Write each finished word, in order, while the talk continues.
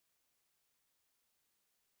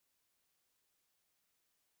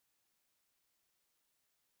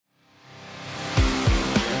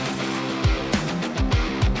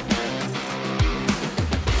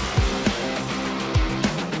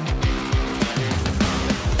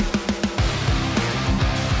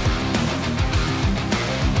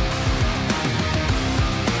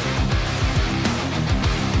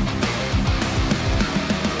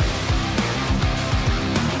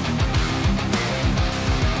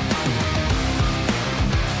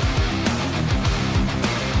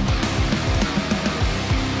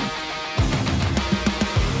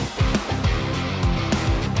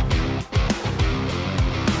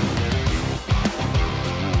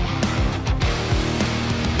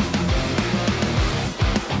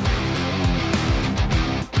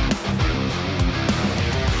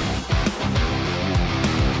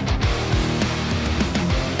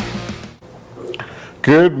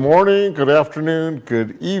Good morning, good afternoon,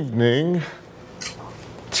 good evening,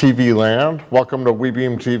 TV land. Welcome to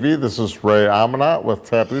WeBeam TV. This is Ray Amanat with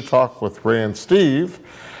Taboo Talk with Ray and Steve.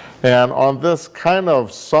 And on this kind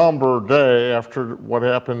of somber day after what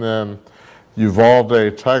happened in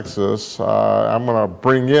Uvalde, Texas, I'm going to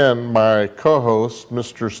bring in my co-host,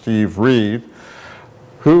 Mr. Steve Reed,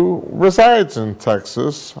 who resides in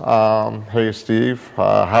Texas. Hey, Steve,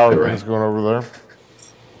 how are things going over there?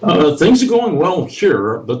 Things are going well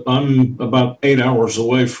here, but I'm about 8 hours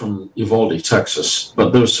away from Uvalde, Texas.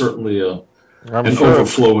 But there's certainly an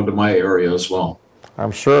overflow into my area as well. I'm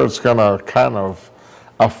sure it's going to kind of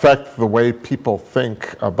affect the way people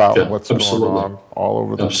think about what's going on all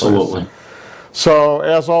over the place. So,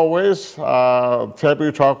 as always,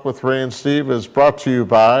 Taboo Talk with Ray and Steve is brought to you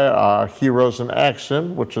by Heroes in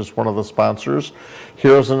Action, which is one of the sponsors.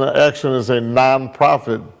 Heroes in Action is a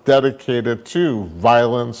nonprofit dedicated to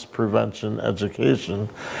violence prevention education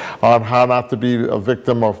on how not to be a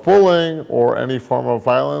victim of bullying or any form of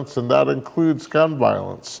violence, and that includes gun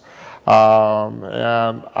violence.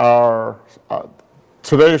 And our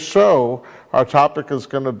today's show, our topic is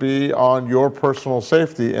going to be on your personal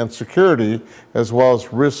safety and security, as well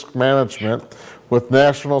as risk management, with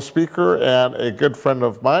national speaker and a good friend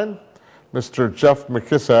of mine, Mr. Jeff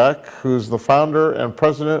McKissack, who's the founder and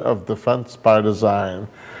president of Defense by Design.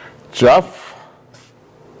 Jeff,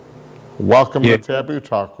 welcome to Taboo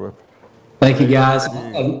Talk with. Thank you, guys.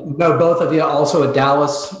 I know both of you, also a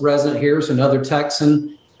Dallas resident here, so another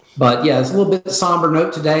Texan. But yeah, it's a little bit somber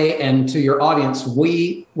note today. And to your audience,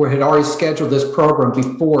 we had already scheduled this program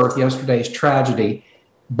before yesterday's tragedy,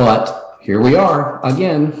 but here we are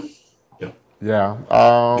again. Yeah.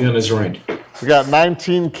 Again is right. We got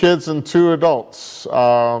 19 kids and 2 adults that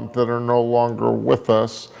are no longer with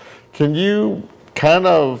us. Can you kind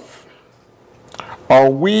of, are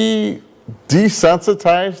we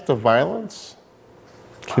desensitized to violence?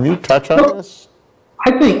 Can you touch on this?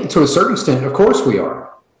 I think to a certain extent, of course we are.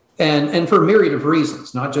 And for a myriad of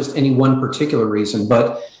reasons, not just any one particular reason,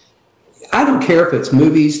 but I don't care if it's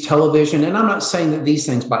movies, television, and I'm not saying that these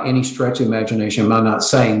things by any stretch of imagination, I'm not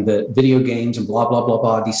saying that video games and blah, blah, blah,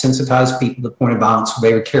 blah, desensitize people to the point of violence so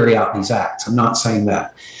they would carry out these acts. I'm not saying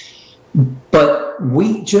that. But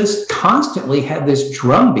we just constantly have this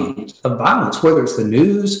drumbeat of violence, whether it's the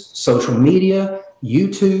news, social media,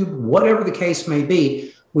 YouTube, whatever the case may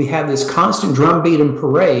be. We have this constant drumbeat and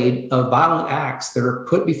parade of violent acts that are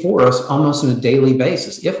put before us almost on a daily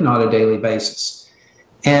basis, if not a daily basis.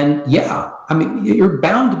 And yeah, I mean, you're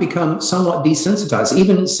bound to become somewhat desensitized,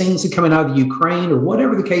 even in scenes that coming out of the Ukraine or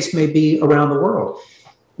whatever the case may be around the world.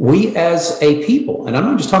 We as a people, and I'm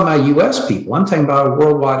not just talking about US people, I'm talking about a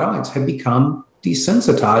worldwide audience, have become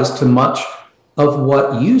desensitized to much of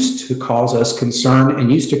what used to cause us concern and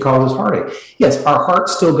used to cause us heartache. Yes, our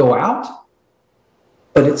hearts still go out,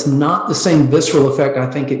 but it's not the same visceral effect I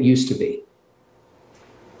think it used to be.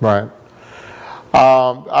 Right.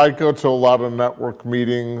 I go to a lot of network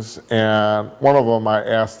meetings, and one of them I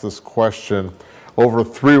asked this question over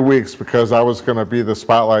 3 weeks because I was going to be the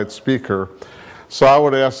spotlight speaker. So I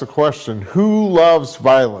would ask the question, who loves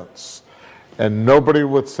violence? And nobody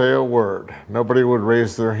would say a word. Nobody would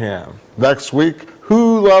raise their hand. Next week,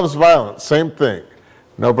 who loves violence? Same thing.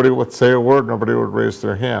 Nobody would say a word. Nobody would raise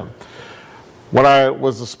their hand. When I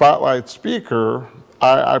was a spotlight speaker,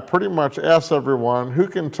 I pretty much asked everyone, who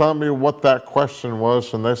can tell me what that question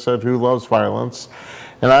was? And they said, who loves violence?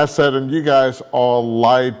 And I said, and you guys all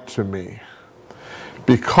lied to me.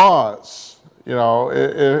 Because, you know,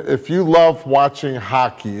 if you love watching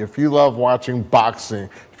hockey, if you love watching boxing,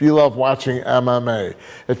 if you love watching MMA,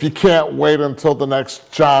 if you can't wait until the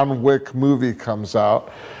next John Wick movie comes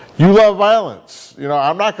out, you love violence. You know,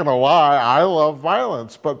 I'm not going to lie, I love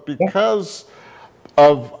violence. But because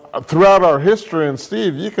of throughout our history, and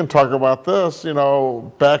Steve, you can talk about this, you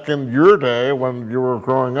know, back in your day when you were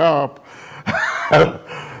growing up,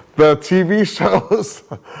 the TV shows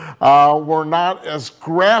were not as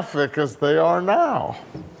graphic as they are now.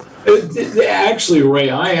 Actually, Ray,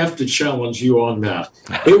 I have to challenge you on that.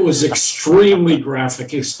 It was extremely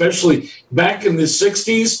graphic, especially back in the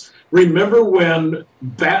 60s. Remember when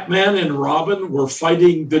Batman and Robin were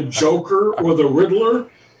fighting the Joker or the Riddler?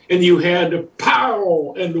 And you had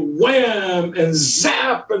pow and wham and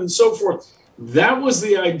zap and so forth. That was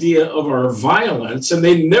the idea of our violence, and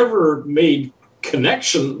they never made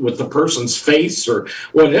connection with the person's face or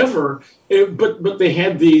whatever. But they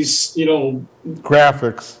had these, you know,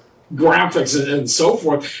 graphics and so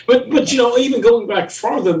forth. But you know, even going back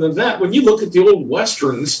farther than that, when you look at the old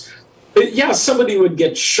westerns, Yeah, somebody would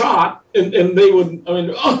get shot and they would, I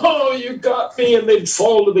mean, oh, you got me, and they'd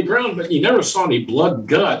fall to the ground, but you never saw any blood and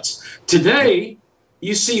guts. Today,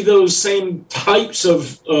 you see those same types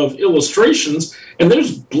of illustrations, and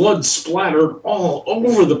there's blood splattered all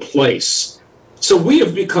over the place. So we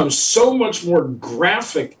have become so much more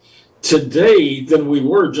graphic today than we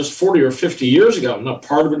were just 40 or 50 years ago. Now,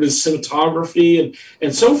 part of it is cinematography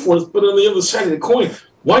and so forth, but on the other side of the coin,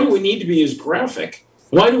 why do we need to be as graphic?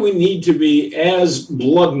 Why do we need to be as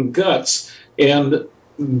blood and guts and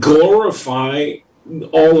glorify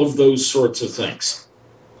all of those sorts of things?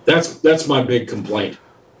 That's my big complaint.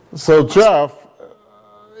 So, Jeff,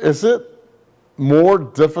 is it more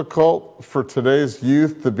difficult for today's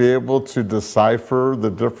youth to be able to decipher the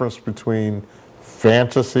difference between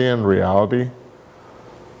fantasy and reality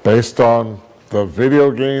based on the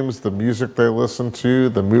video games, the music they listen to,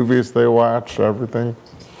 the movies they watch, everything?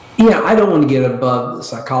 Yeah, I don't want to get above the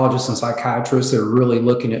psychologists and psychiatrists that are really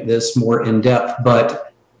looking at this more in depth,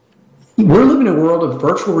 but we're living in a world of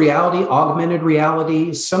virtual reality, augmented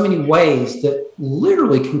reality, so many ways that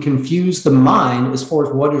literally can confuse the mind as far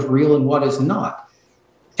as what is real and what is not.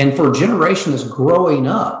 And for a generation that's growing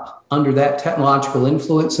up under that technological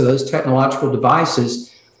influence of those technological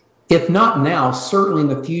devices, if not now, certainly in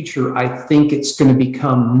the future, I think it's going to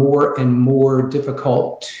become more and more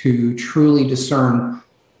difficult to truly discern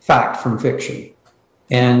fact from fiction.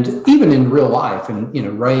 And even in real life, and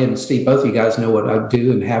Ray and Steve, both of you guys know what I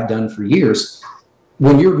do and have done for years.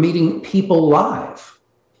 When you're meeting people live,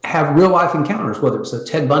 have real life encounters, whether it's a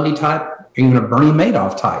Ted Bundy type, or even a Bernie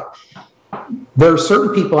Madoff type, there are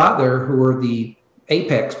certain people out there who are the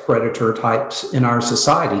apex predator types in our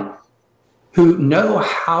society who know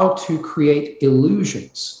how to create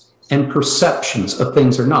illusions and perceptions of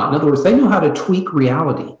things or not. In other words, they know how to tweak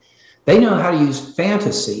reality. They know how to use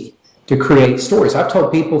fantasy to create stories. I've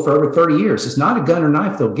told people for over 30 years, it's not a gun or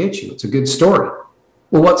knife they'll get you. It's a good story.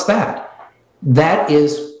 Well, what's that? That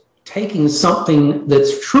is taking something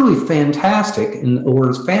that's truly fantastic or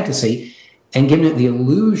is fantasy and giving it the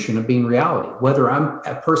illusion of being reality. Whether I'm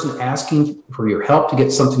a person asking for your help to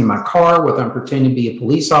get something in my car, whether I'm pretending to be a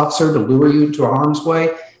police officer to lure you into harm's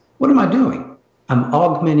way, what am I doing? I'm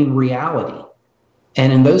augmenting reality.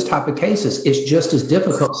 And in those type of cases, it's just as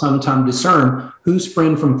difficult sometimes to discern who's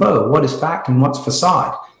friend from foe, what is fact and what's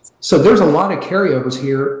facade. So there's a lot of carryovers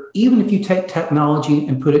here, even if you take technology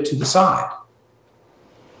and put it to the side.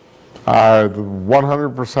 I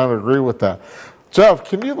 100% agree with that. Jeff,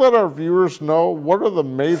 can you let our viewers know what are the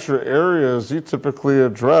major areas you typically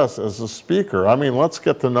address as a speaker? I mean, let's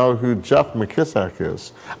get to know who Jeff McKissack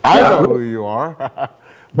is. I know who you are.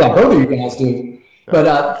 Well, both of you guys do.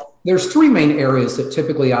 But there's three main areas that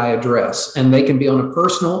typically I address, and they can be on a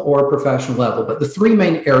personal or a professional level. But the three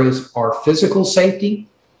main areas are physical safety,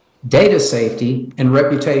 data safety, and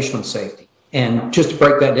reputational safety. And just to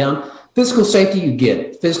break that down, physical safety, you get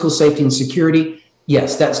it. Physical safety and security,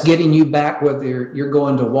 yes, that's getting you back, whether you're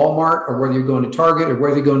going to Walmart or whether you're going to Target or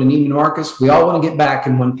whether you're going to Neiman Marcus. We all want to get back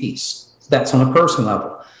in one piece. That's on a personal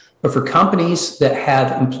level. But for companies that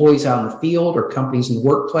have employees out in the field or companies in the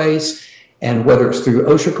workplace, and whether it's through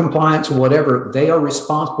OSHA compliance or whatever, they are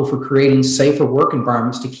responsible for creating safer work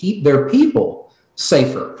environments to keep their people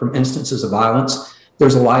safer from instances of violence.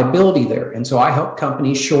 There's a liability there. And so I help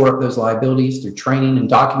companies shore up those liabilities through training and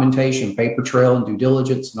documentation, paper trail and due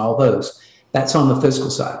diligence and all those. That's on the physical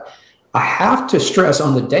side. I have to stress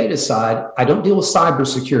on the data side, I don't deal with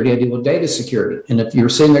cybersecurity, I deal with data security. And if you're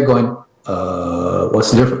sitting there going, what's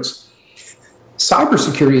the difference?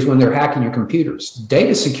 Cybersecurity is when they're hacking your computers.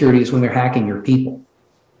 Data security is when they're hacking your people.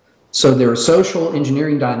 So there are social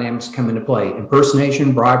engineering dynamics come into play.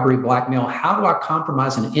 Impersonation, bribery, blackmail. How do I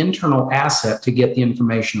compromise an internal asset to get the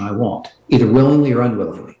information I want, either willingly or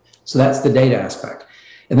unwillingly? So that's the data aspect.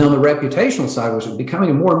 And then on the reputational side, which is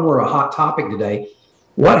becoming more and more a hot topic today,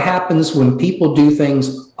 what happens when people do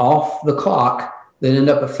things off the clock that end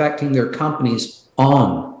up affecting their companies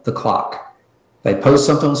on the clock? They post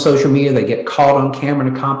something on social media, they get caught on camera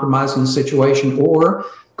in a compromising situation, or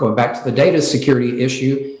going back to the data security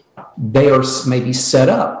issue, they are maybe set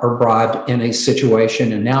up or bribed in a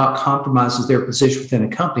situation, and now it compromises their position within a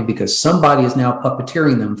company because somebody is now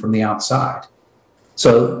puppeteering them from the outside.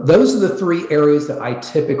 So those are the three areas that I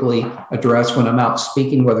typically address when I'm out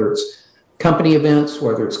speaking, whether it's company events,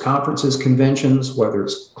 whether it's conferences, conventions, whether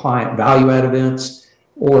it's client value add events,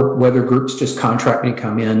 or whether groups just contract me to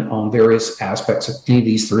come in on various aspects of any of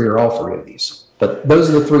these three or all three of these. But those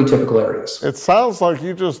are the three typical areas. It sounds like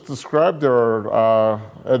you just described their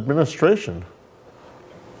administration.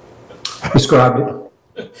 Described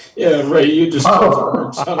it. Yeah, Ray, you just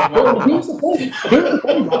Here's the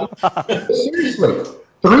thing, buddy. Seriously.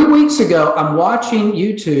 3 weeks ago, I'm watching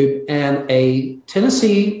YouTube, and a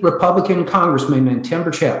Tennessee Republican congressman named Tim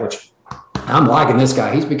Burchett, which I'm liking this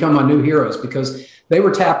guy. He's become my new heroes because they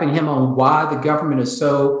were tapping him on why the government is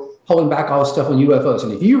so holding back all this stuff on UFOs.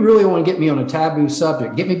 And if you really want to get me on a taboo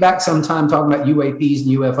subject, get me back sometime talking about UAPs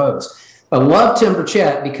and UFOs. I love Tim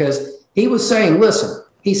Burchett because he was saying, listen,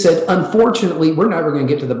 he said, unfortunately, we're never going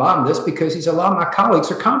to get to the bottom of this because he said, a lot of my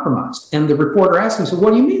colleagues are compromised. And the reporter asked him, so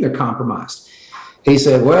what do you mean they're compromised? He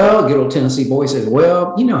said, well, good old Tennessee boy says,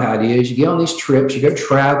 well, you know how it is. You get on these trips, you go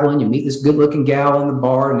traveling, you meet this good looking gal in the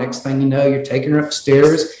bar. Next thing you know, you're taking her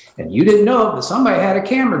upstairs and you didn't know it, but somebody had a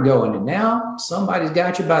camera going. And now somebody's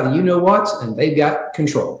got you by the you-know-whats and they've got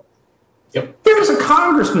control. Yep. There's a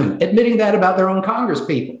congressman admitting that about their own Congress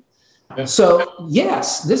people. Yep. So,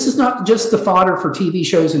 yes, this is not just the fodder for TV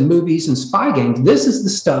shows and movies and spy games. This is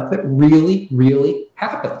the stuff that really, really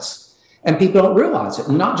happens. And people don't realize it.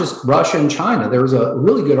 And not just Russia and China. There was a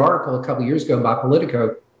really good article a couple of years ago by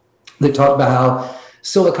Politico that talked about how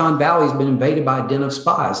Silicon Valley has been invaded by a den of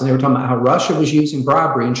spies. And they were talking about how Russia was using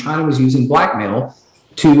bribery and China was using blackmail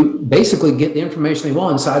to basically get the information they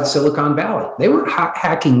want inside Silicon Valley. They were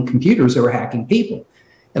hacking computers. They were hacking people.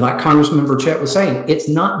 And like Congressman Burchett was saying, it's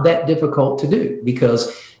not that difficult to do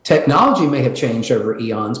because technology may have changed over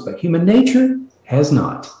eons, but human nature has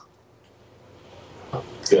not.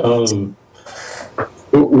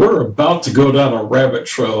 We're about to go down a rabbit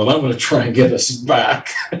trail, and I'm going to try and get us back.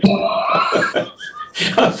 Sorry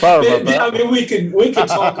about that. I mean, we could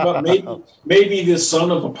talk about maybe the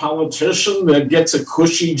son of a politician that gets a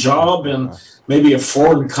cushy job in maybe a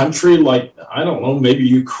foreign country, like, I don't know, maybe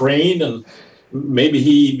Ukraine, and maybe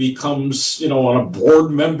he becomes, on a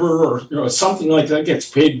board member or something like that, gets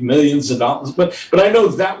paid millions of dollars. But I know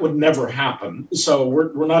that would never happen. So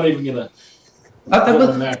we're not even going to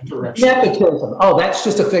go in that direction. Nepotism. Oh, that's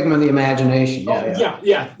just a figment of the imagination.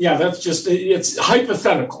 Yeah. That's just, it's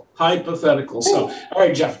hypothetical. So, all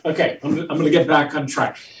right, Jeff. Okay, I'm going to get back on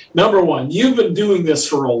track. Number one, you've been doing this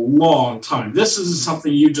for a long time. This isn't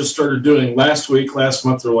something you just started doing last week, last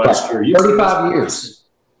month, or last year. 35 years.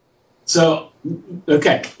 So,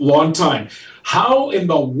 okay, long time. How in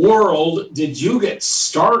the world did you get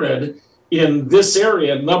started in this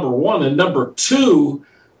area, number one? And number two,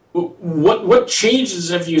 what changes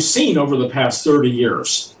have you seen over the past 30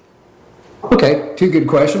 years? Okay, two good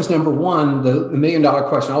questions. Number one, the $1 million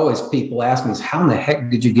question always people ask me is, how in the heck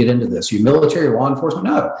did you get into this? Are you military or law enforcement?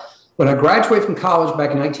 No. When I graduated from college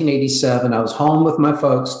back in 1987, I was home with my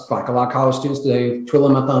folks, like a lot of college students today,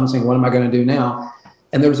 twiddling my thumbs saying, what am I going to do now?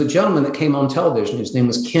 And there was a gentleman that came on television. His name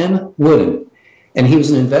was Ken Wooden. And he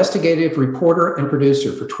was an investigative reporter and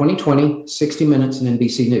producer for 2020, 60 Minutes, and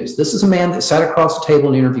NBC News. This is a man that sat across the table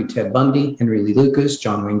and interviewed Ted Bundy, Henry Lee Lucas,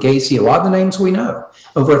 John Wayne Gacy, a lot of the names we know,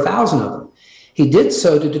 over 1,000 of them. He did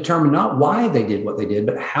so to determine not why they did what they did,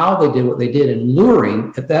 but how they did what they did in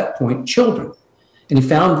luring, at that point, children. And he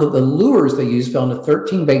found that the lures they used fell into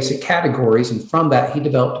 13 basic categories. And from that, he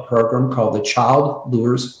developed a program called the Child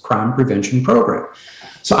Lures Crime Prevention Program.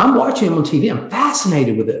 So I'm watching him on TV. I'm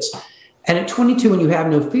fascinated with this. And at 22, when you have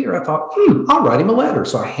no fear, I thought, I'll write him a letter.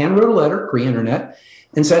 So I handwrote a letter, pre-internet,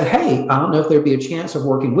 and said, hey, I don't know if there'd be a chance of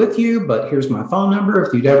working with you, but here's my phone number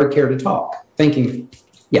if you'd ever care to talk. Thinking,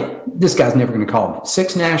 yeah, this guy's never going to call me.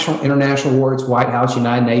 6 national, international awards, White House,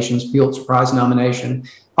 United Nations, Pulitzer Prize nomination,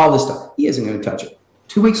 all this stuff. He isn't going to touch it.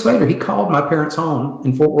 2 weeks later, he called my parents' home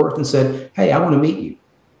in Fort Worth and said, hey, I want to meet you.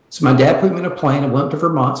 So my dad put me in a plane and went up to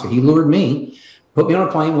Vermont. So he lured me, put me on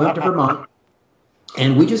a plane, went up to Vermont.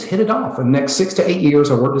 And we just hit it off. In the next 6 to 8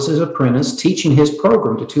 years, I worked as an apprentice, teaching his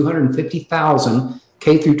program to 250,000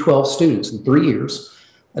 K through 12 students in 3 years,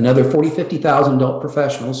 another 40, 50,000 adult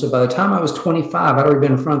professionals. So by the time I was 25, I'd already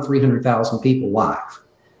been in front of 300,000 people live.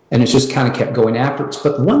 And it's just kind of kept going afterwards.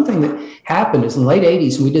 But the one thing that happened is in the late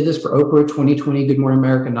 80s, and we did this for Oprah, 2020, Good Morning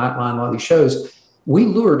America, Nightline, a lot of these shows, we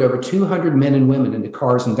lured over 200 men and women into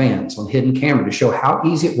cars and vans on hidden camera to show how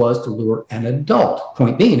easy it was to lure an adult.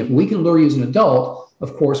 Point being, if we can lure you as an adult,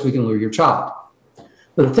 of course we can lure your child.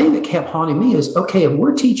 But the thing that kept haunting me is, okay, if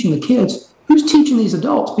we're teaching the kids, who's teaching these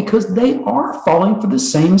adults? Because they are falling for the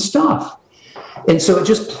same stuff. And so it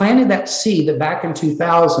just planted that seed that back in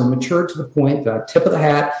 2000 matured to the point that tip of the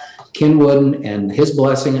hat, Ken Wooden and his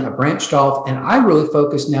blessing, I branched off, and I really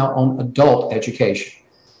focus now on adult education.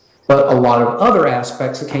 But a lot of other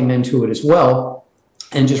aspects that came into it as well,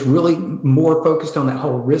 and just really more focused on that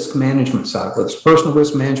whole risk management side, whether it's personal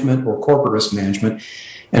risk management or corporate risk management.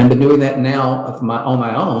 And I've been doing that now on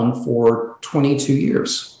my own for 22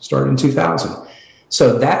 years, started in 2000.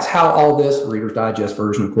 So that's how all this, Reader's Digest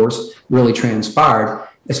version, of course, really transpired.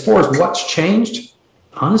 As far as what's changed,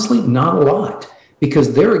 honestly, not a lot.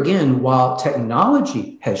 Because there again, while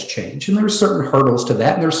technology has changed, and there are certain hurdles to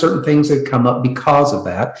that, and there are certain things that come up because of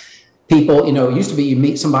that. People, it used to be you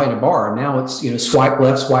meet somebody in a bar, now it's, swipe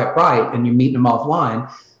left, swipe right, and you meet them offline.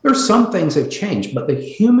 There's some things that have changed, but the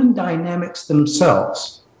human dynamics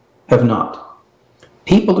themselves have not.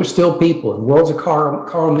 People are still people. In Worlds of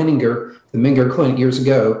Carl Menninger, the Menger Clinic years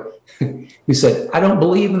ago, who said, I don't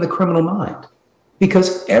believe in the criminal mind.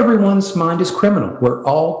 Because everyone's mind is criminal. We're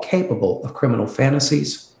all capable of criminal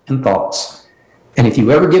fantasies and thoughts. And if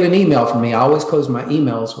you ever get an email from me, I always close my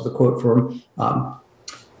emails with a quote from,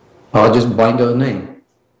 I'll just blank on the name.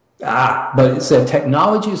 But it said,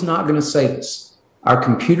 technology is not going to save us. Our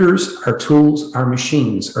computers, our tools, our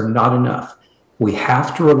machines are not enough. We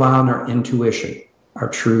have to rely on our intuition, our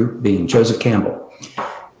true being. Joseph Campbell.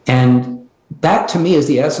 And that, to me, is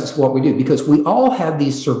the essence of what we do, because we all have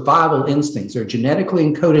these survival instincts. They're genetically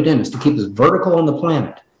encoded in us to keep us vertical on the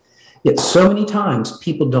planet. Yet so many times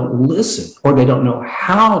people don't listen, or they don't know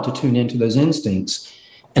how to tune into those instincts.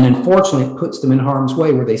 And unfortunately, it puts them in harm's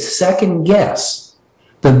way, where they second guess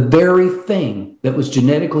the very thing that was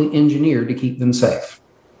genetically engineered to keep them safe.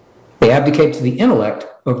 They abdicate to the intellect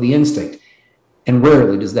over the instinct. And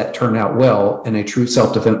rarely does that turn out well in a true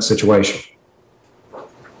self-defense situation.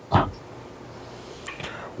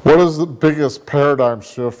 What is the biggest paradigm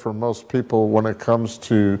shift for most people when it comes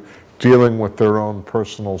to dealing with their own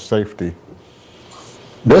personal safety?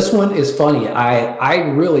 This one is funny. I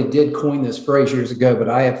really did coin this phrase years ago, but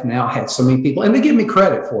I have now had so many people, and they give me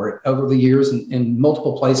credit for it over the years in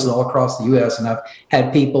multiple places all across the U.S. And I've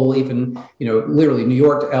had people even, literally New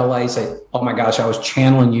York to L.A. say, oh my gosh, I was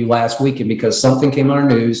channeling you last weekend because something came on our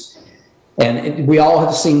news. And we all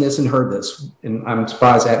have seen this and heard this. And I'm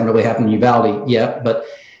surprised it hadn't really happened in Uvalde yet, but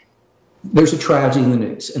there's a tragedy in the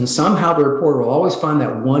news, and somehow the reporter will always find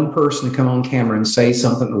that one person to come on camera and say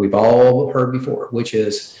something that we've all heard before, which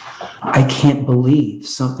is, I can't believe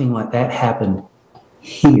something like that happened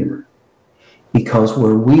here, because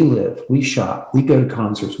where we live, we shop, we go to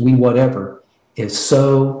concerts, we whatever, is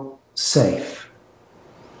so safe.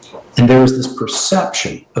 And there is this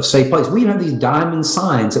perception of safe place. We have these diamond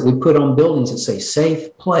signs that we put on buildings that say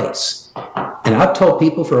safe place. And I've told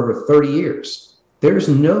people for over 30 years, there's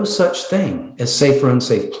no such thing as safe or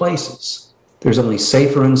unsafe places. There's only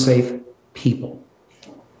safe or unsafe people.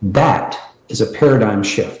 That is a paradigm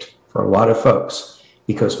shift for a lot of folks,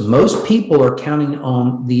 because most people are counting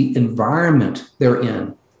on the environment they're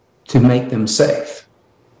in to make them safe,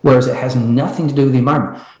 whereas it has nothing to do with the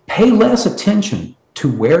environment. Pay less attention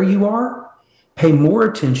to where you are. Pay more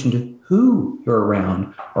attention to who you're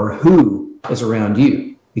around or who is around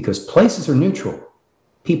you, because places are neutral.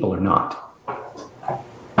 People are not.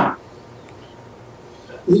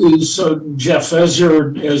 So, Jeff, as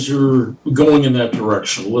you're going in that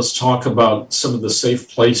direction, let's talk about some of the safe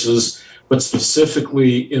places, but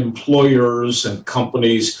specifically employers and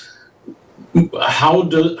companies. How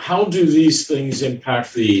do these things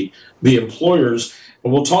impact the employers?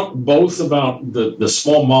 And we'll talk both about the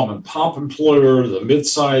small mom and pop employer, the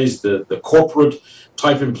mid-sized, the corporate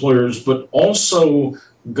type employers, but also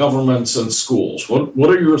governments and schools. What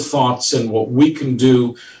are your thoughts and what we can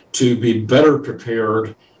do to be better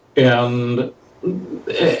prepared and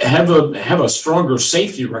have a stronger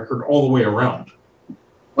safety record all the way around?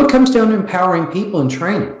 Well, it comes down to empowering people and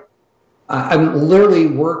training. I'm literally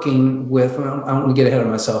working with, I don't want to get ahead of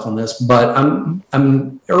myself on this, but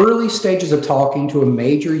I'm early stages of talking to a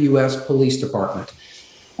major U.S. police department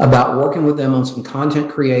about working with them on some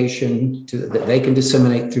content creation that they can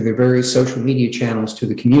disseminate through their various social media channels to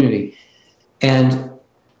the community. And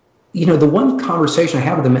the one conversation I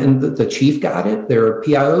have with them, and the chief got it, their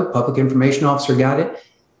PIO, public information officer, got it.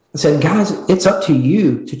 I said, guys, it's up to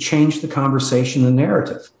you to change the conversation, the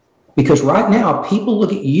narrative. Because right now, people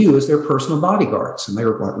look at you as their personal bodyguards. And they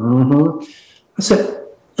were like, I said,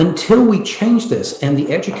 until we change this and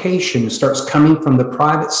the education starts coming from the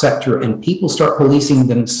private sector and people start policing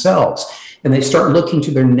themselves and they start looking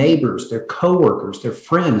to their neighbors, their coworkers, their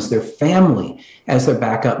friends, their family as their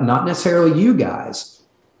backup, not necessarily you guys,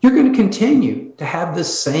 you're going to continue to have the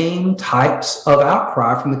same types of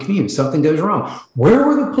outcry from the community. Something goes wrong. Where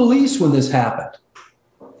were the police when this happened?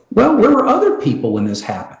 Well, where were other people when this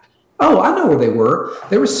happened? Oh, I know where they were.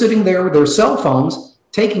 They were sitting there with their cell phones,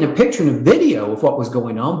 taking a picture and a video of what was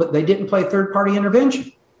going on, but they didn't play third-party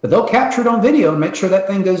intervention. But they'll capture it on video and make sure that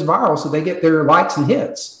thing goes viral so they get their likes and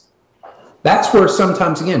hits. That's where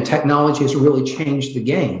sometimes, again, technology has really changed the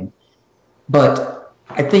game. But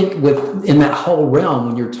I think in that whole realm,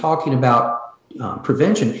 when you're talking about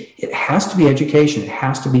prevention, it has to be education. It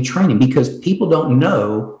has to be training, because people don't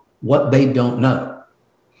know what they don't know.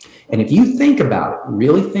 And if you think about it,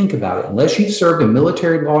 really think about it, unless you've served in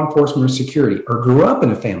military law enforcement or security, or grew up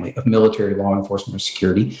in a family of military law enforcement or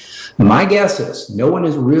security, my guess is no one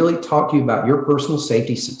has really talked to you about your personal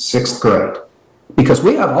safety since 6th grade. Because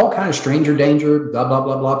we have all kinds of stranger danger, blah, blah,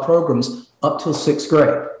 blah, blah programs up till 6th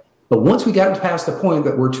grade. But once we got past the point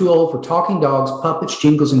that we're too old for talking dogs, puppets,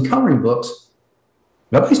 jingles, and coloring books,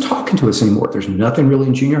 nobody's talking to us anymore. There's nothing really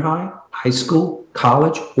in junior high, high school,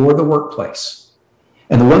 college, or the workplace.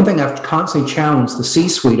 And the one thing I've constantly challenged the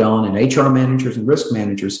C-suite on, and HR managers and risk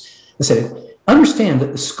managers, I said, understand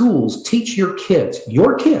that the schools teach your kids,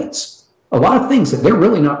 a lot of things that they're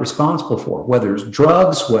really not responsible for, whether it's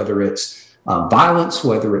drugs, whether it's violence,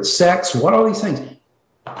 whether it's sex, what all these things.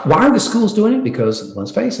 Why are the schools doing it? Because,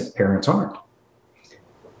 let's face it, parents aren't.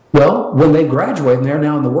 Well, when they graduate and they're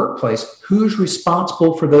now in the workplace, who's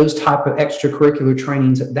responsible for those type of extracurricular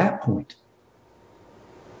trainings at that point?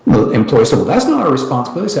 The employer said, well, that's not our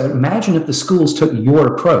responsibility. I said, imagine if the schools took your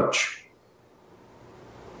approach.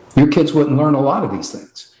 Your kids wouldn't learn a lot of these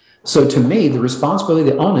things. So to me, the responsibility,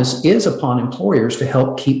 the onus is upon employers to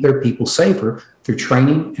help keep their people safer through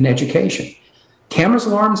training and education. Cameras,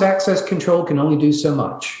 alarms, access control can only do so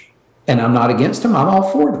much. And I'm not against them, I'm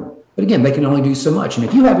all for them. But again, they can only do so much. And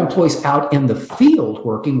if you have employees out in the field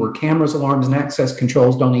working where cameras, alarms, and access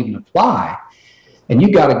controls don't even apply, and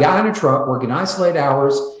you've got a guy in a truck working isolated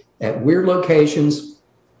hours at weird locations,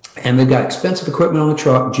 and they've got expensive equipment on the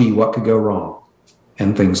truck, gee, what could go wrong?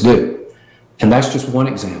 And things do. And that's just one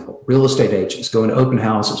example. Real estate agents going to open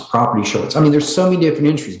houses, property showings. I mean, there's so many different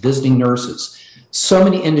industries, visiting nurses, so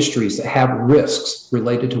many industries that have risks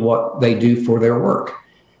related to what they do for their work.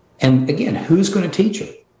 And again, who's going to teach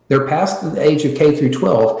them? They're past the age of K through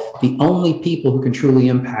 12. The only people who can truly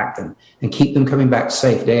impact them and keep them coming back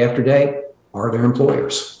safe day after day are their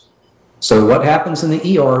employers. So what happens in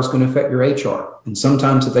the ER is going to affect your HR. And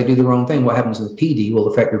sometimes if they do the wrong thing, what happens in the PD will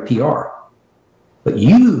affect your PR. But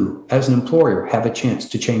you, as an employer, have a chance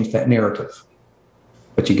to change that narrative.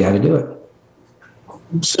 But you got to do it.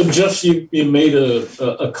 So, Jeff, you made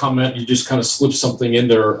a comment. You just kind of slipped something in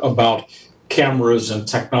there about cameras and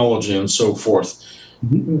technology and so forth.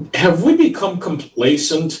 Mm-hmm. Have we become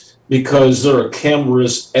complacent because there are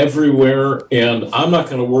cameras everywhere, and I'm not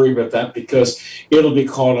going to worry about that because it'll be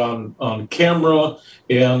caught on camera,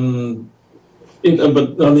 but on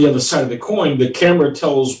the other side of the coin, the camera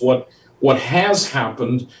tells what has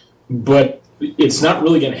happened, but it's not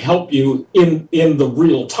really going to help you in the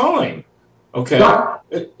real time. Okay.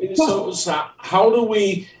 So how do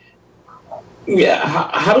we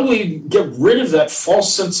get rid of that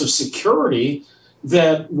false sense of security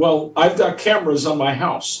that, well, I've got cameras on my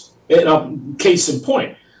house? Case in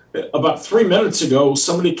point, about 3 minutes ago,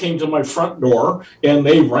 somebody came to my front door and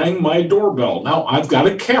they rang my doorbell. Now I've got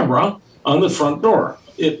a camera on the front door.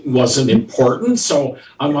 It wasn't important, so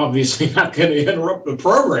I'm obviously not going to interrupt the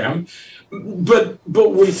program. But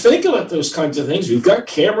we think about those kinds of things. We've got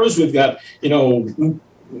cameras, we've got,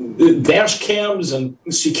 dash cams and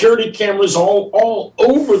security cameras all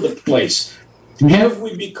over the place. Have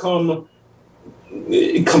we become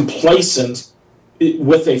complacent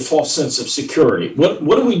with a false sense of security? What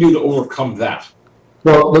do we do to overcome that?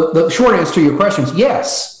 Well, the short answer to your question is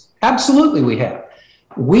yes, absolutely we have.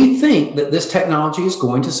 We think that this technology is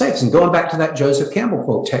going to save us. And going back to that Joseph Campbell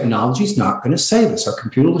quote, technology is not going to save us. Our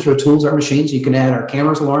computers, our tools, our machines, you can add our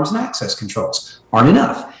cameras, alarms, and access controls aren't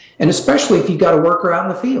enough. And especially if you've got a worker out in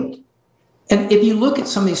the field. And if you look at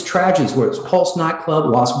some of these tragedies, where it's Pulse nightclub,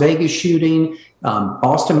 Las Vegas shooting,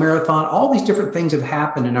 Boston Marathon, all these different things have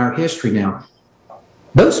happened in our history now.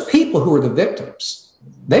 Those people who are the victims,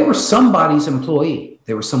 they were somebody's employee.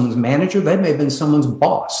 They were someone's manager. They may have been someone's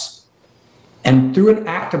boss. And through an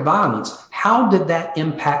act of violence, how did that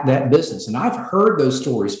impact that business? And I've heard those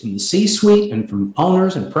stories from the C-suite and from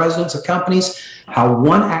owners and presidents of companies, how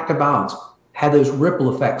one act of violence had those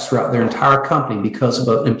ripple effects throughout their entire company because of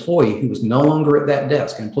an employee who was no longer at that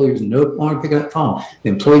desk, an employee who was no longer picking up the phone, the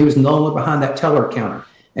employee who was no longer behind that teller counter,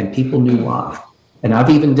 and people knew why. And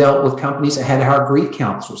I've even dealt with companies that had to hire grief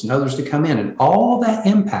counselors and others to come in, and all that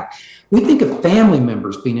impact. We think of family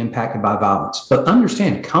members being impacted by violence, but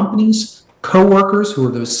understand companies, co-workers who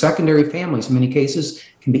are those secondary families in many cases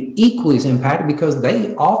can be equally as impacted because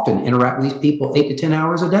they often interact with these people 8 to 10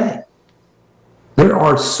 hours a day. There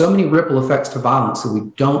are so many ripple effects to violence that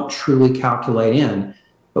we don't truly calculate in,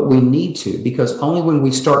 but we need to, because only when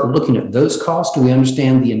we start looking at those costs do we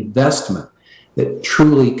understand the investment that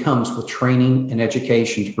truly comes with training and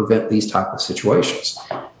education to prevent these type of situations.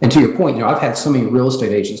 And to your point, I've had so many real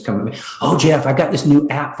estate agents come to me. Oh, Jeff, I got this new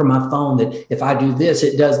app for my phone that if I do this,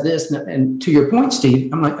 it does this. And to your point,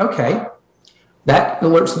 Steve, I'm like, okay, that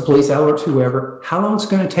alerts the police, that alerts whoever. How long is it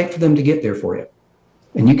going to take for them to get there for you?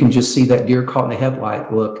 And you can just see that deer caught in the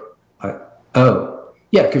headlight look. Oh,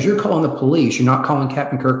 yeah, because you're calling the police. You're not calling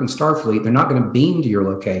Captain Kirk and Starfleet. They're not going to beam to your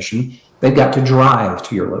location. They've got to drive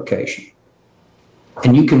to your location.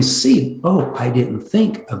 And you can see, oh, I didn't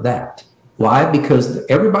think of that. Why? Because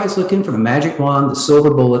everybody's looking for the magic wand, the silver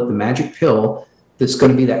bullet, the magic pill that's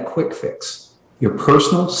going to be that quick fix. Your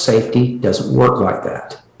personal safety doesn't work like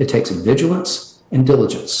that. It takes vigilance and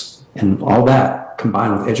diligence, and all that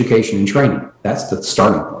combined with education and training. That's the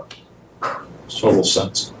starting point. Total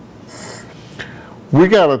sense. We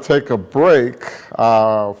got to take a break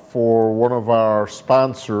for one of our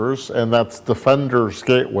sponsors, and that's Defenders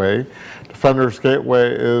Gateway. Defenders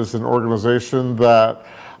Gateway is an organization that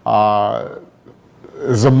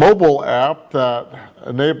is a mobile app that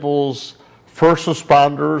enables first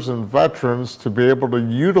responders and veterans to be able to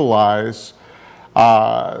utilize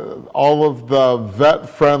all of the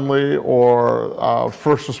vet-friendly or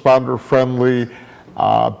first responder-friendly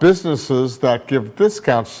businesses that give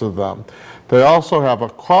discounts to them. They also have a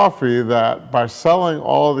coffee that, by selling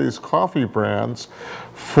all of these coffee brands,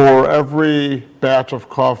 for every batch of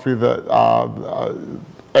coffee that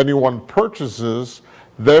anyone purchases,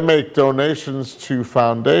 they make donations to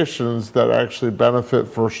foundations that actually benefit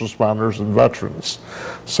first responders and veterans.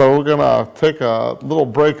 So we're gonna take a little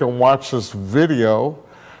break and watch this video,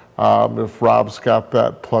 if Rob's got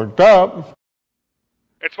that plugged up.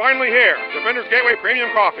 It's finally here, Defenders Gateway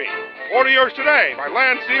Premium Coffee. Order yours today by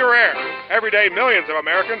land, sea, or air. Every day, millions of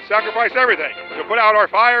Americans sacrifice everything to put out our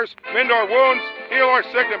fires, mend our wounds, heal our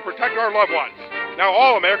sick, and protect our loved ones. Now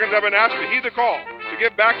all Americans have been asked to heed the call, to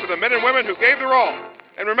give back to the men and women who gave their all.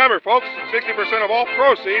 And remember, folks, 60% of all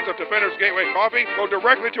proceeds of Defenders Gateway Coffee go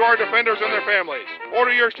directly to our defenders and their families.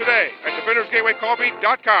 Order yours today at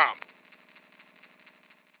DefendersGatewayCoffee.com.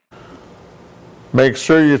 Make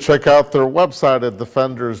sure you check out their website at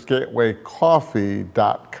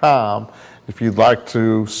DefendersGatewayCoffee.com if you'd like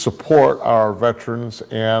to support our veterans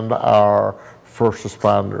and our first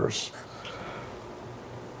responders.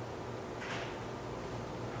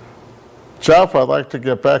 Jeff, I'd like to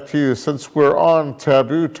get back to you. Since we're on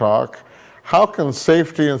Taboo Talk, how can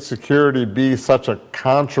safety and security be such a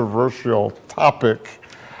controversial topic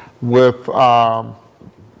with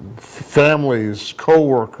families,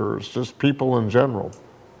 co-workers, just people in general?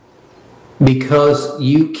 Because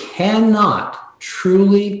you cannot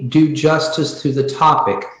truly do justice to the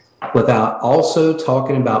topic without also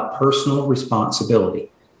talking about personal responsibility.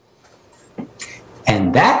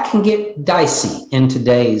 And that can get dicey in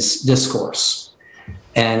today's discourse.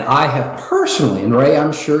 And I have personally, and Ray,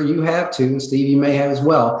 I'm sure you have too, and Steve, you may have as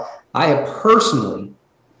well, I have personally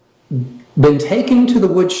been taken to the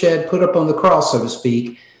woodshed, put up on the cross, so to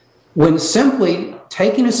speak, when simply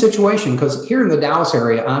taking a situation, because here in the Dallas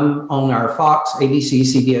area, I'm on our Fox, ABC,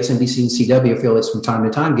 CBS, NBC, and CW affiliates from time to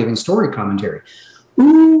time giving story commentary.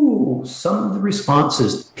 Ooh, some of the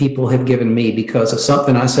responses people have given me because of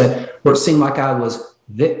something I said where it seemed like I was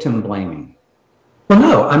victim blaming. Well,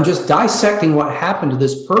 no, I'm just dissecting what happened to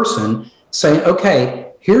this person, saying,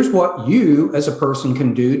 okay, here's what you as a person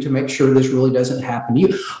can do to make sure this really doesn't happen to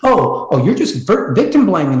you. Oh, you're just victim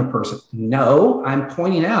blaming the person. No, I'm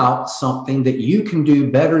pointing out something that you can do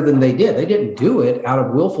better than they did. They didn't do it out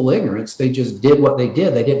of willful ignorance. They just did what they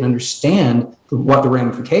did. They didn't understand what the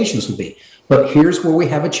ramifications would be. But here's where we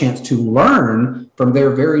have a chance to learn from their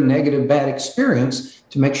very negative, bad experience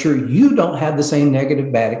to make sure you don't have the same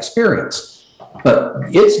negative, bad experience. But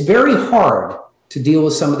it's very hard to deal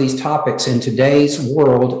with some of these topics in today's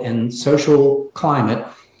world and social climate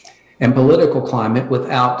and political climate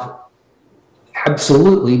without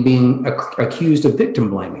absolutely being accused of victim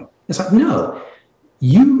blaming. It's like, no,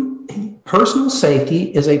 personal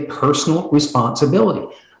safety is a personal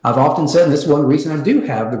responsibility. I've often said, and this is one reason I do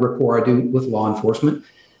have the rapport I do with law enforcement,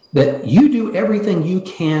 that you do everything you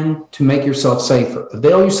can to make yourself safer.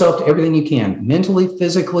 Avail yourself to everything you can, mentally,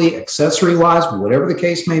 physically, accessory-wise, whatever the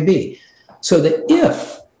case may be, so that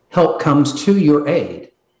if help comes to your aid,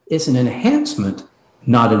 it's an enhancement,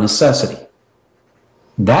 not a necessity.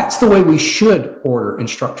 That's the way we should order and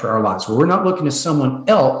structure our lives. We're not looking to someone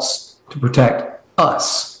else to protect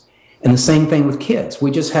us. And the same thing with kids. We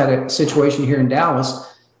just had a situation here in Dallas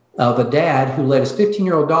of a dad who let his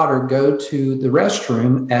 15-year-old daughter go to the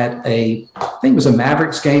restroom at I think it was a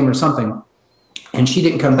Mavericks game or something, and she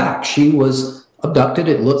didn't come back. She was abducted.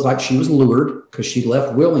 It looked like she was lured because she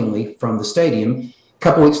left willingly from the stadium.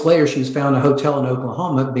 couple weeks later, she was found in a hotel in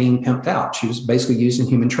Oklahoma being pimped out. She was basically used in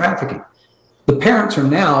human trafficking. The parents are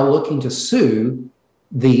now looking to sue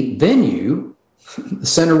the venue, the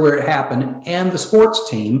center where it happened, and the sports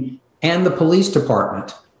team and the police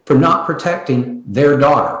department for not protecting their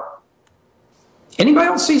daughter. Anybody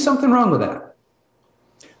else see something wrong with that?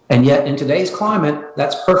 And yet in today's climate,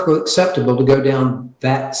 that's perfectly acceptable to go down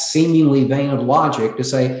that seemingly vein of logic to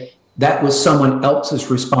say that was someone else's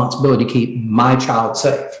responsibility to keep my child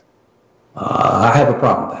safe. I have a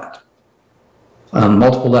problem with that on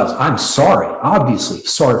multiple levels. I'm sorry, obviously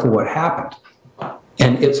sorry for what happened.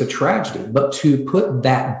 And it's a tragedy, but to put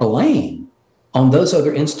that blame on those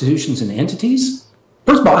other institutions and entities,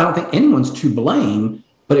 first of all, I don't think anyone's to blame,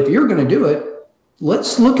 but if you're going to do it,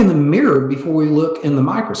 let's look in the mirror before we look in the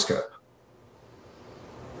microscope.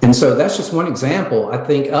 And so that's just one example. I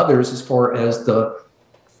think others, as far as the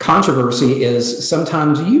controversy, is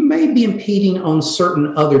sometimes you may be impeding on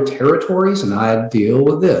certain other territories, and I deal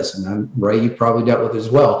with this, and Ray, you probably dealt with it as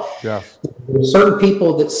well. Yes. There's certain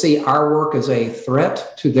people that see our work as a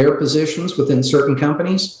threat to their positions within certain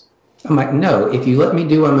companies. I'm like, no, if you let me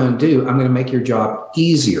do what I'm going to do, I'm going to make your job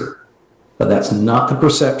easier. But that's not the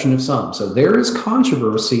perception of some. So there is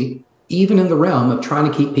controversy even in the realm of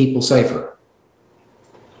trying to keep people safer.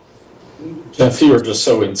 Jeff, you're just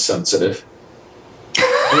so insensitive.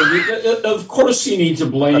 I mean, of course you need to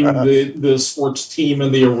blame the sports team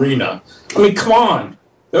and the arena. I mean, come on.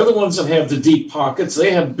 They're the ones that have the deep pockets.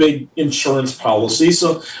 They have big insurance policies.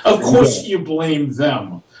 So, of course, you blame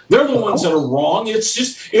them. They're the ones that are wrong. It's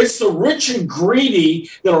the rich and greedy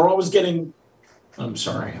that are always getting. I'm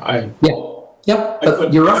sorry.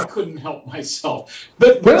 You're right. I couldn't help myself.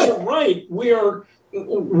 But you're right.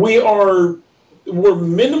 We're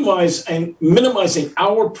minimizing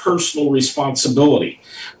our personal responsibility.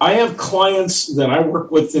 I have clients that I work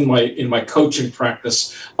with in my coaching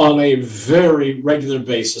practice on a very regular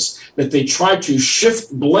basis that they try to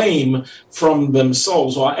shift blame from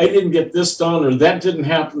themselves. Well, I didn't get this done or that didn't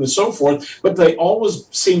happen and so forth, but they always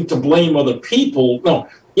seem to blame other people. No,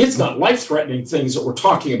 it's not life-threatening things that we're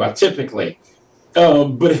talking about typically.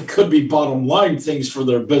 But it could be bottom line things for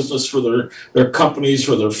their business, for their companies,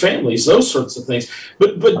 for their families, those sorts of things.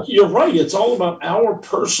 But you're right. It's all about our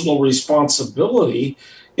personal responsibility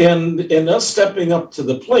and us stepping up to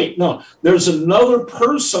the plate. Now, there's another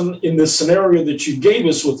person in this scenario that you gave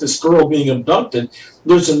us with this girl being abducted.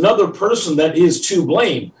 There's another person that is to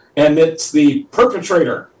blame, and it's the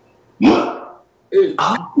perpetrator. I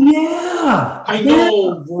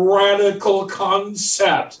know, radical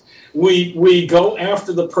concept. We go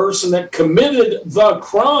after the person that committed the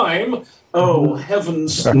crime. Oh,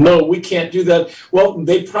 heavens, no, we can't do that. Well,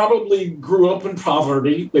 they probably grew up in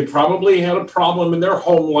poverty. They probably had a problem in their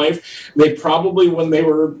home life. They probably, when they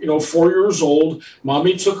were 4 years old,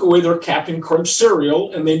 mommy took away their Captain Crunch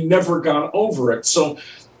cereal, and they never got over it. So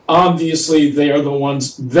obviously, they are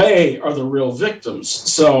the real victims.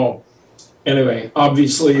 So anyway,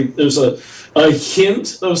 obviously, there's a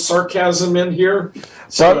hint of sarcasm in here.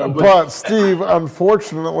 But Steve,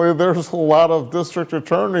 unfortunately, there's a lot of district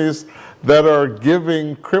attorneys that are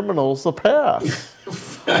giving criminals a pass.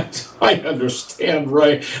 I understand,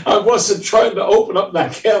 Ray. I wasn't trying to open up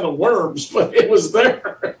that can of worms, but it was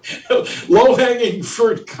there. Low-hanging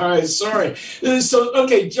fruit, guys. Sorry. So,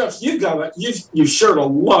 okay, Jeff, you've shared a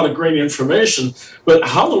lot of great information, but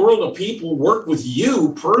how in the world do people work with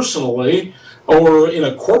you personally or in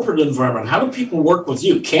a corporate environment? How do people work with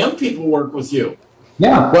you? Can people work with you?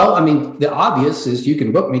 Yeah, well, I mean, the obvious is you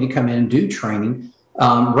can book me to come in and do training.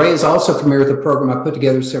 Ray is also familiar with a program I put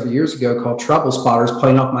together several years ago called Trouble Spotters,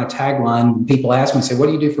 playing off my tagline. People ask me, say, what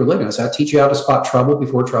do you do for a living? I say, I teach you how to spot trouble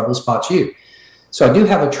before trouble spots you. So I do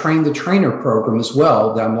have a Train the Trainer program as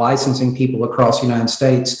well that I'm licensing people across the United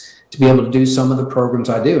States to be able to do some of the programs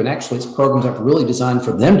I do. And actually, it's programs I've really designed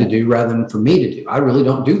for them to do rather than for me to do. I really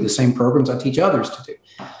don't do the same programs I teach others to do.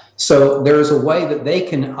 So there is a way that they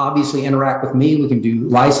can obviously interact with me. We can do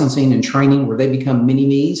licensing and training where they become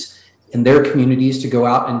mini-me's in their communities to go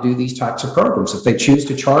out and do these types of programs. If they choose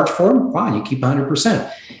to charge for them, fine, you keep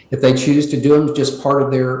 100%. If they choose to do them just part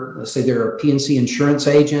of their, let's say they're a PNC insurance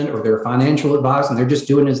agent or they're a financial advisor and they're just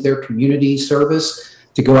doing it as their community service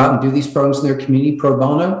to go out and do these programs in their community pro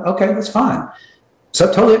bono, okay, that's fine.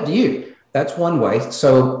 So totally up to you. That's one way.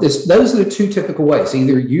 So those are the two typical ways.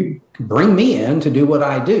 Either you bring me in to do what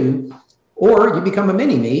I do, or you become a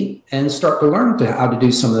mini-me and start to learn how to do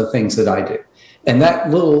some of the things that I do. And that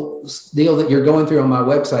little deal that you're going through on my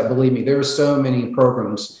website, believe me, there are so many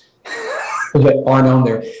programs that aren't on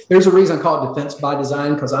there. There's a reason I call it Defense by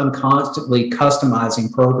Design, because I'm constantly customizing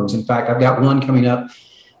programs. In fact, I've got one coming up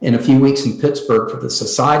in a few weeks in Pittsburgh for the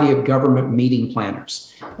Society of Government Meeting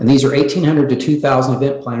Planners. And these are 1,800 to 2,000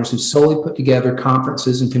 event planners who solely put together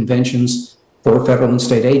conferences and conventions for federal and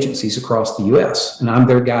state agencies across the U.S. And I'm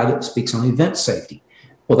their guy that speaks on event safety.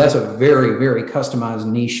 Well, that's a very, very customized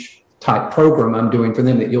niche type program I'm doing for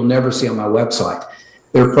them that you'll never see on my website.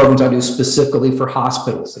 There are programs I do specifically for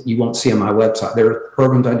hospitals that you won't see on my website. There are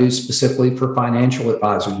programs I do specifically for financial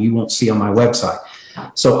advisors you won't see on my website.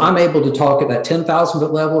 So I'm able to talk at that 10,000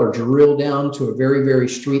 foot level or drill down to a very, very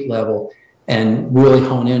street level and really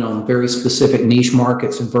hone in on very specific niche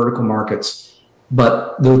markets and vertical markets.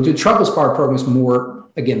 But the Trouble Spot program is more,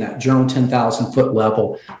 again, that general 10,000 foot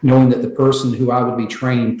level, knowing that the person who I would be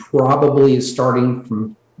training probably is starting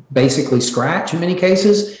from basically scratch in many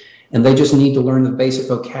cases, and they just need to learn the basic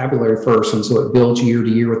vocabulary first, and so it builds year to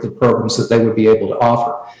year with the programs that they would be able to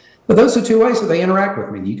offer. But those are two ways that they interact with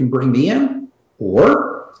me. You can bring me in,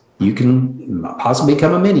 or you can possibly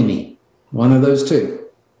become a mini-me. One of those two.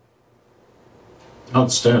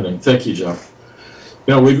 Outstanding. Thank you, Jeff.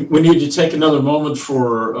 You know, we need to take another moment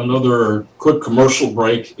for another quick commercial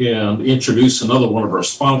break and introduce another one of our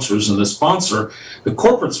sponsors. And the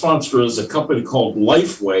corporate sponsor is a company called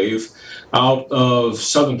LifeWave out of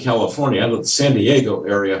Southern California, out of the San Diego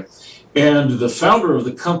area. And the founder of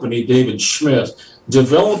the company, David Schmidt,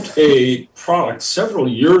 developed a product several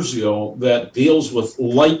years ago that deals with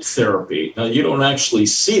light therapy. Now, you don't actually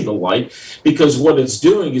see the light because what it's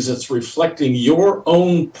doing is it's reflecting your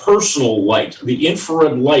own personal light, the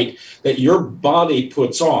infrared light that your body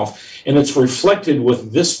puts off, and it's reflected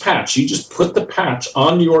with this patch. You just put the patch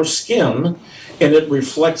on your skin, and it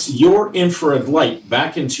reflects your infrared light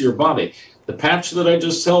back into your body. The patch that I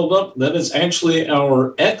just held up, that is actually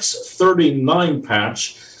our X39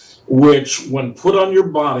 patch, which when put on your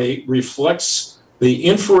body reflects the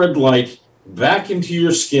infrared light back into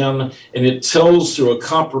your skin, and it tells through a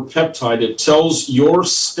copper peptide, it tells your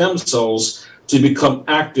stem cells to become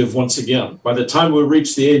active once again. By the time we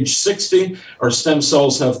reach the age 60, our stem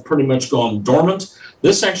cells have pretty much gone dormant.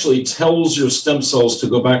 This actually tells your stem cells to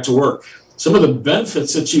go back to work. Some of the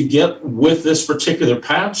benefits that you get with this particular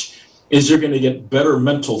patch is you're going to get better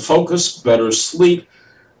mental focus, better sleep,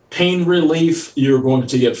 pain relief, you're going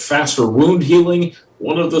to get faster wound healing.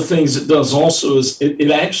 One of the things it does also is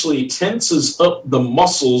it actually tenses up the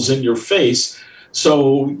muscles in your face,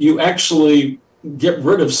 so you actually get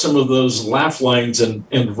rid of some of those laugh lines and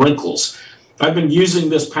wrinkles. I've been using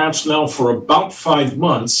this patch now for about 5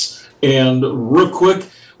 months, and real quick,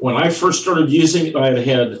 when I first started using it, I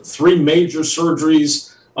had 3 major surgeries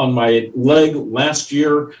on my leg last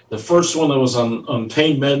year. The first one I was on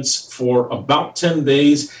pain meds for about 10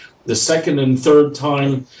 days. The second and third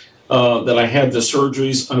time that I had the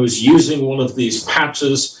surgeries, I was using one of these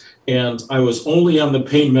patches, and I was only on the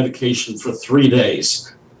pain medication for 3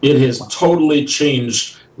 days. It has totally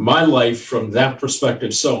changed my life from that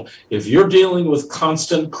perspective. So if you're dealing with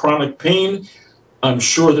constant chronic pain, I'm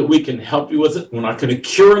sure that we can help you with it. We're not going to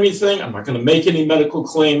cure anything. I'm not going to make any medical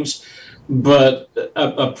claims. But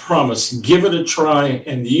I promise, give it a try,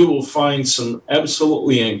 and you will find some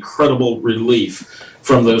absolutely incredible relief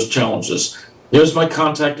from those challenges. There's my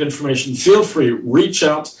contact information. Feel free, reach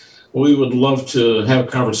out. We would love to have a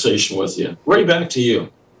conversation with you. Ray, back to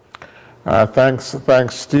you.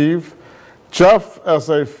 Thanks, Steve. Jeff, as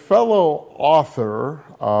a fellow author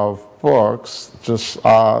of books, just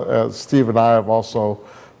as Steve and I have also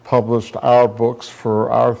published our books for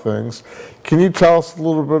our things, can you tell us a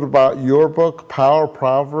little bit about your book, Power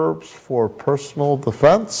Proverbs for Personal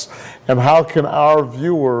Defense, and how can our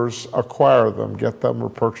viewers acquire them, get them, or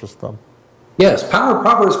purchase them? Yes, Power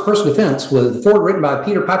Proverbs for Personal Defense, with the foreword written by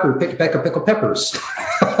Peter Piper, who picked a peck of pickled peppers.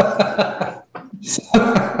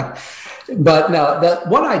 But no,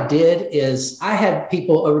 what I did is I had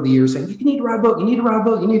people over the years saying, you need to write a book, you need to write a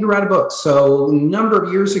book, you need to write a book. So a number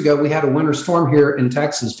of years ago, we had a winter storm here in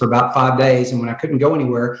Texas for about 5 days. And when I couldn't go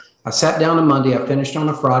anywhere, I sat down on Monday, I finished on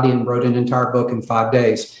a Friday and wrote an entire book in 5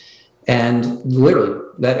 days. And literally,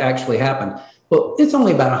 that actually happened. Well, it's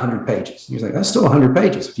only about 100 pages. You're like, that's still 100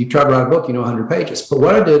 pages. If you try to write a book, you know 100 pages. But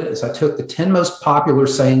what I did is I took the 10 most popular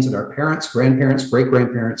sayings that our parents, grandparents,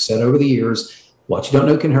 great-grandparents said over the years. What you don't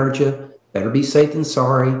know can hurt you. Better be safe than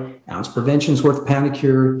sorry. Ounce prevention's worth a pound of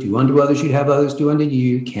cure. Do unto others, you'd have others do unto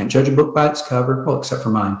you. Can't judge a book by its cover. Well, except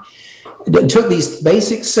for mine. I took these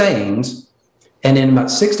basic sayings and in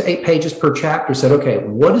about 6 to 8 pages per chapter said, okay,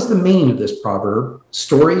 what is the meaning of this proverb?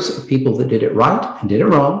 Stories of people that did it right and did it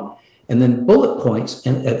wrong. And then bullet points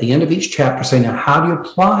at the end of each chapter saying, now, how do you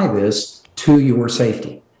apply this to your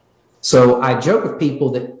safety? So I joke with people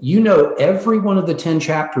that every one of the 10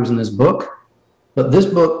 chapters in this book But this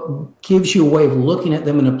book gives you a way of looking at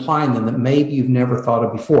them and applying them that maybe you've never thought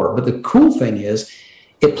of before. But the cool thing is,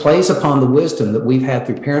 it plays upon the wisdom that we've had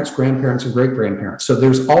through parents, grandparents, and great-grandparents. So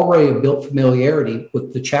there's already a built familiarity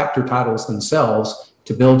with the chapter titles themselves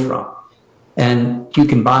to build from. And you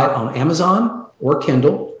can buy it on Amazon or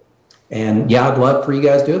Kindle. And yeah, I'd love for you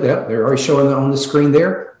guys to do that. They're already showing it on the screen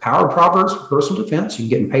there. Power of Proverbs for Personal Defense. You can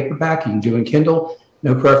get in paperback. You can do in Kindle.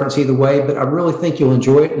 No preference either way, but I really think you'll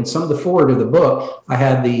enjoy it. And some of the forward of the book, I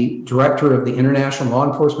had the director of the International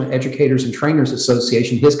Law Enforcement Educators and Trainers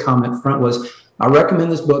Association. His comment front was, I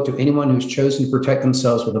recommend this book to anyone who's chosen to protect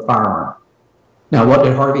themselves with a firearm. Now, what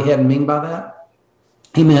did Harvey Hedden mean by that?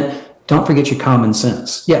 He meant, don't forget your common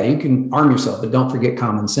sense. Yeah, you can arm yourself, but don't forget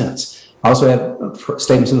common sense. I also have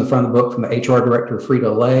statements in the front of the book from the HR director,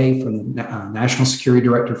 Frito-Lay, from the National Security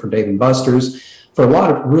Director for Dave & Buster's, for a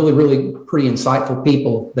lot of really, really pretty insightful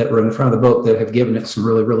people that were in the front of the book that have given it some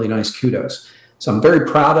really, really nice kudos. So I'm very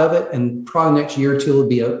proud of it, and probably next year or two will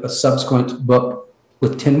be a subsequent book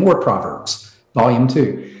with 10 more Proverbs, volume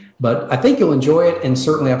 2. But I think you'll enjoy it, and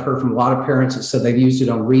certainly I've heard from a lot of parents that said they've used it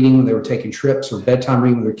on reading when they were taking trips or bedtime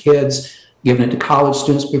reading with their kids, giving it to college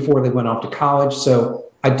students before they went off to college. So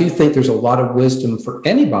I do think there's a lot of wisdom for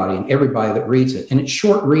anybody and everybody that reads it. And it's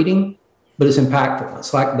short reading, but it's impactful.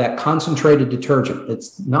 It's like that concentrated detergent.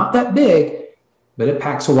 It's not that big, but it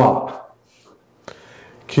packs a wallop.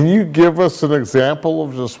 Can you give us an example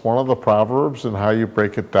of just one of the Proverbs and how you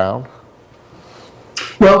break it down?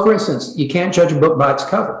 Well, for instance, you can't judge a book by its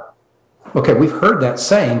cover. Okay, we've heard that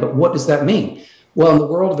saying, but what does that mean? Well, in the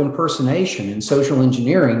world of impersonation and social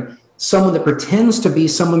engineering, someone that pretends to be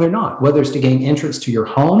someone they're not, whether it's to gain entrance to your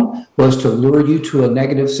home, whether it's to lure you to a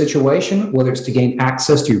negative situation, whether it's to gain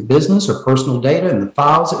access to your business or personal data and the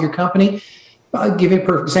files at your company. I'll give you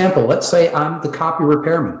an example. Let's say I'm the copy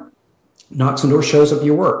repairman. Knocks on the door, shows up at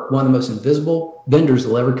your work, one of the most invisible vendors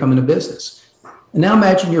that'll ever come into business. And now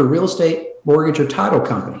imagine you're a real estate, mortgage, or title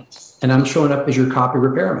company, and I'm showing up as your copy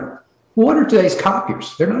repairman. Well, what are today's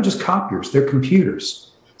copiers? They're not just copiers, they're computers.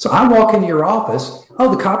 So I walk into your office,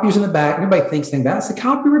 oh, the copier's in the back. Nobody thinks anything about it. It's the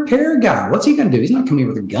copy repair guy. What's he going to do? He's not coming here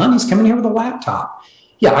with a gun. He's coming here with a laptop.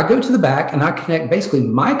 Yeah, I go to the back and I connect basically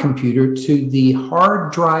my computer to the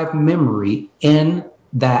hard drive memory in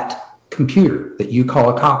that computer that you call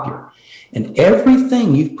a copier. And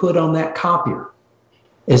everything you've put on that copier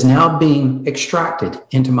is now being extracted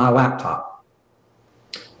into my laptop.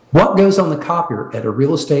 What goes on the copier at a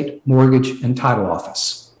real estate, mortgage, and title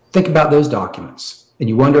office? Think about those documents. And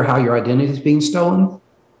you wonder how your identity is being stolen?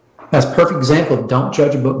 That's a perfect example of don't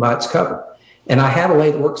judge a book by its cover. And I had a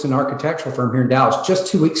lady that works in an architectural firm here in Dallas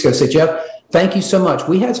just 2 weeks ago said, Jeff, thank you so much.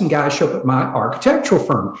 We had some guys show up at my architectural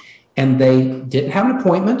firm, and they didn't have an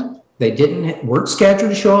appointment. They weren't scheduled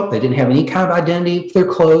to show up. They didn't have any kind of identity for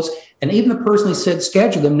their clothes. And even the person who said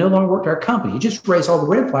schedule them no longer worked at our company. He just raised all the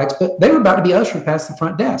red flags, but they were about to be ushered past the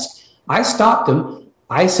front desk. I stopped them.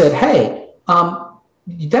 I said, hey,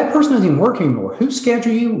 that person doesn't even work anymore. Who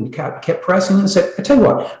scheduled you? We kept pressing and said, I tell you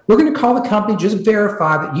what, we're going to call the company, just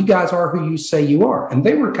verify that you guys are who you say you are. And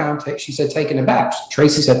they were kind of, she said, taken aback.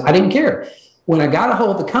 Tracy said, I didn't care. When I got a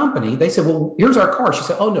hold of the company, they said, well, here's our card. She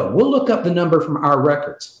said, oh, no, we'll look up the number from our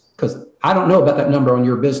records because I don't know about that number on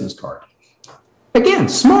your business card. Again,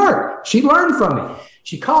 smart. She learned from me.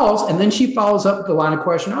 She calls and then she follows up with the line of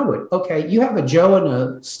question I would. Okay, you have a Joe and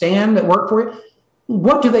a Stan that work for you.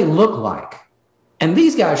 What do they look like? And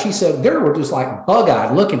these guys, she said, they were just like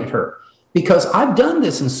bug-eyed looking at her because I've done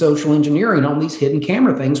this in social engineering on these hidden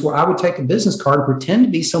camera things where I would take a business card and pretend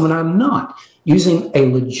to be someone I'm not, using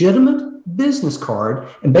a legitimate business card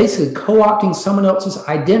and basically co-opting someone else's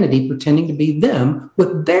identity, pretending to be them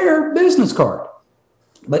with their business card.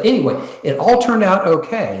 But anyway, it all turned out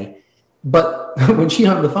okay. But when she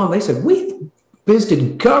hung up the phone, they said, we've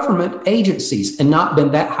visited government agencies and not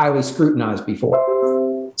been that highly scrutinized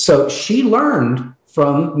before. So she learned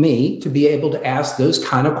from me to be able to ask those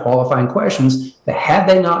kind of qualifying questions that, had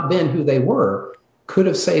they not been who they were, could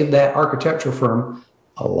have saved that architectural firm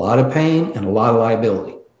a lot of pain and a lot of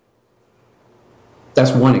liability.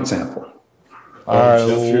 That's one example. I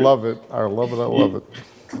love it. I love it. I love it.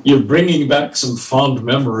 You're bringing back some fond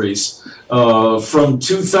memories. From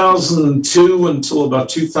 2002 until about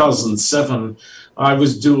 2007, I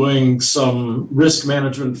was doing some risk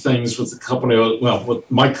management things with the company, well, with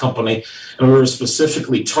my company, and we were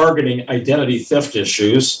specifically targeting identity theft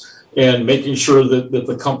issues and making sure that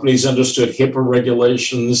the companies understood HIPAA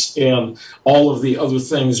regulations and all of the other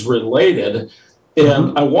things related.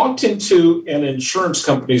 And I walked into an insurance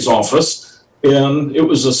company's office, and it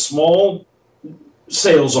was a small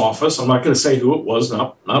sales office. I'm not going to say who it was,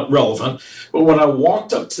 not relevant. But when I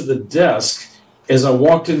walked up to the desk, as I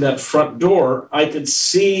walked in that front door, I could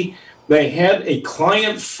see they had a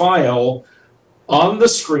client file on the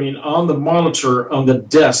screen, on the monitor, on the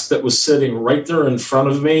desk that was sitting right there in front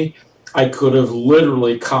of me. I could have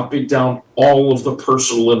literally copied down all of the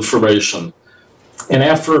personal information. And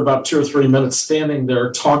after about 2 or 3 minutes standing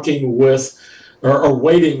there talking with or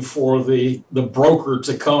waiting for the broker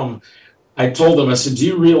to come, I told them, I said, do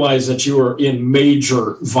you realize that you are in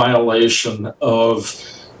major violation of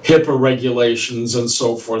HIPAA regulations and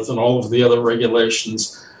so forth and all of the other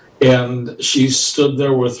regulations? And she stood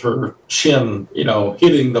there with her chin,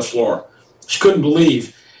 hitting the floor. She couldn't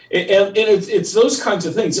believe. And it's those kinds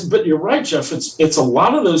of things. But you're right, Jeff. It's a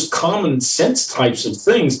lot of those common sense types of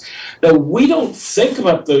things that we don't think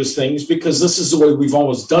about those things because this is the way we've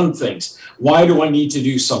always done things. Why do I need to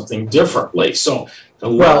do something differently? So I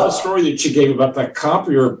love the story that you gave about that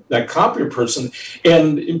copier person.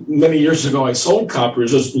 And many years ago, I sold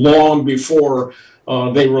copiers just long before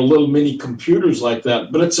they were little mini computers like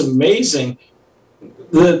that. But it's amazing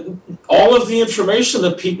that all of the information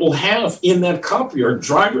that people have in that copier,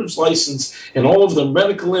 driver's license and all of the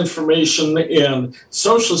medical information and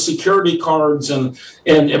social security cards and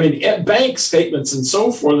I mean, bank statements and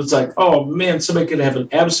so forth. It's like, oh man, somebody could have an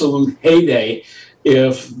absolute heyday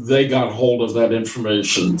if they got hold of that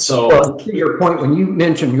information. So, well, to your point, when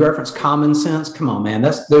you reference common sense, come on, man,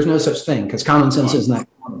 there's no such thing because common sense isn't that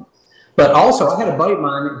common. But also, I had a buddy of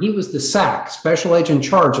mine, he was the SAC, special agent in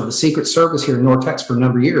charge of the Secret Service here in North Texas for a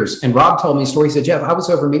number of years. And Rob told me a story. He said, Jeff, I was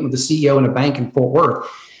over meeting with the CEO in a bank in Fort Worth.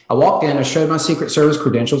 I walked in, I showed my Secret Service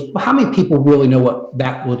credentials. Well, how many people really know what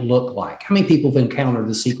that would look like? How many people have encountered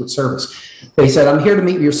the Secret Service? But he said, I'm here to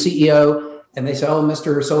meet with your CEO. And they said, oh,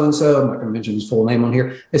 Mr. So-and-so, I'm not going to mention his full name on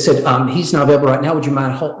here. They said, he's not available right now. Would you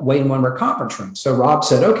mind waiting in one of our conference rooms? So Rob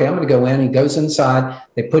said, okay, I'm going to go in. He goes inside.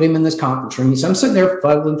 They put him in this conference room. He said, I'm sitting there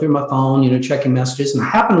fuddling through my phone, checking messages. And I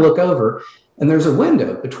happen to look over, and there's a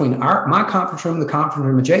window between my conference room and the conference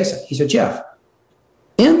room adjacent. He said, Jeff,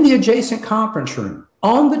 in the adjacent conference room,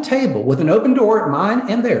 on the table with an open door at mine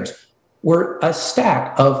and theirs, were a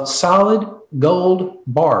stack of solid gold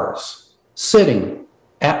bars sitting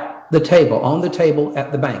on the table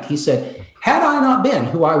at the bank. He said, had I not been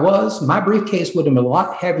who I was, my briefcase would have been a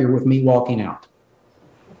lot heavier with me walking out.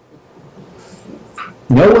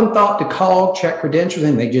 No one thought to call, check credentials,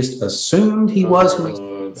 and they just assumed he was who he was.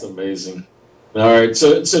 Oh, it's amazing. All right.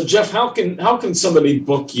 So Jeff, how can somebody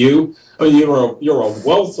book you? Oh, you're a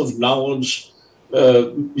wealth of knowledge.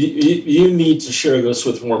 You need to share this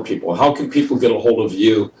with more people. How can people get a hold of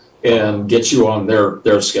you and get you on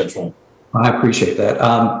their schedule? I appreciate that.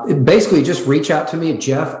 Basically, just reach out to me at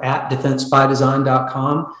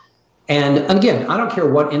jeff@defensesbydesign.com. And again, I don't care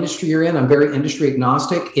what industry you're in. I'm very industry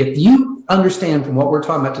agnostic. If you understand from what we're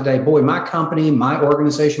talking about today, boy, my company, my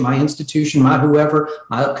organization, my institution, my whoever,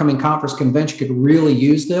 my upcoming conference convention could really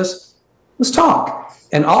use this, let's talk.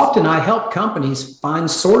 And often I help companies find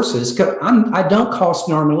sources. I don't cost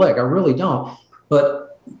an arm and a leg. I really don't. But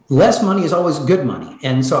less money is always good money.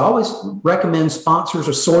 And so I always recommend sponsors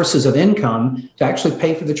or sources of income to actually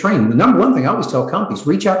pay for the training. The number one thing I always tell companies,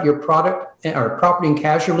 reach out to your product or property and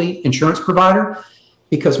casualty insurance provider,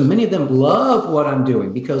 because many of them love what I'm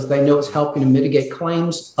doing because they know it's helping to mitigate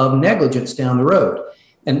claims of negligence down the road.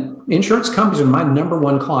 And insurance companies are my number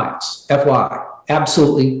one clients, FYI,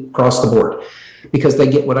 absolutely across the board, because they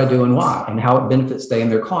get what I do and why and how it benefits they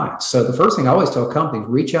and their clients. So the first thing I always tell companies,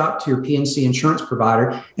 reach out to your PNC insurance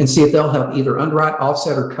provider and see if they'll help either underwrite,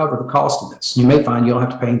 offset, or cover the cost of this. You may find you don't have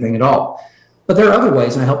to pay anything at all. But there are other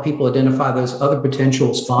ways, and I help people identify those other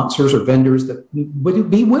potential sponsors or vendors that would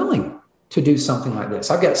be willing to do something like this.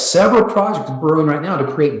 I've got several projects brewing right now to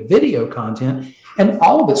create video content, and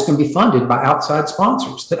all of it's going to be funded by outside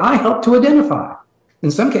sponsors that I help to identify. In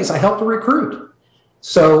some cases, I help to recruit.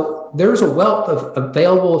 So there's a wealth of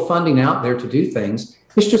available funding out there to do things.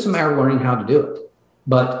 It's just a matter of learning how to do it.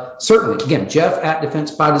 But certainly, again,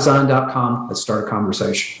 jeff@defensesbydesign.com. Let's start a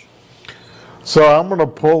conversation. So I'm going to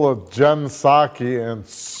pull a Jen Psaki and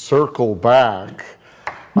circle back.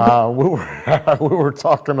 We were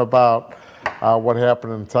talking about what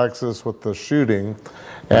happened in Texas with the shooting,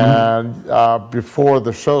 and before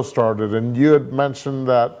the show started, and you had mentioned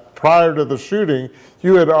that prior to the shooting,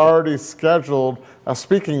 you had already scheduled a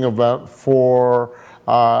speaking event for,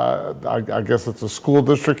 I guess it's a school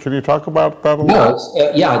district. Can you talk about that a little?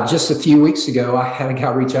 No, yeah, just a few weeks ago, I had a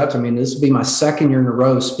guy reach out to me, and this will be my second year in a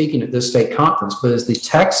row speaking at this state conference, but it's the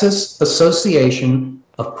Texas Association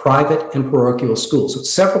of Private and Parochial Schools. So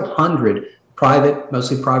it's several hundred private,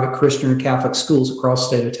 mostly private Christian or Catholic schools across the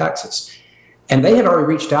state of Texas. And they had already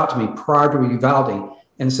reached out to me prior to Uvalde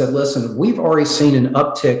and said, listen, we've already seen an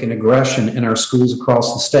uptick in aggression in our schools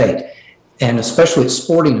across the state, and especially at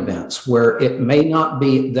sporting events where it may not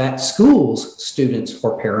be that school's students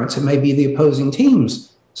or parents, it may be the opposing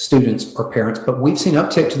team's students or parents, but we've seen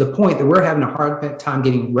uptick to the point that we're having a hard time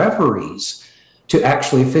getting referees to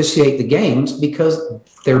actually officiate the games because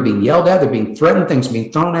they're being yelled at, they're being threatened, things are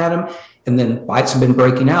being thrown at them, and then fights have been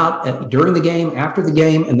breaking out during the game, after the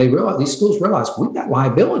game, and these schools realize we've got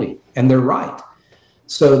liability, and they're right.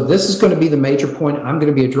 So this is going to be the major point I'm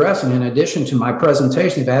going to be addressing. In addition to my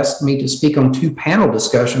presentation, they've asked me to speak on 2 panel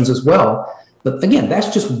discussions as well. But again,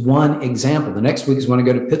 that's just one example. The next week is when I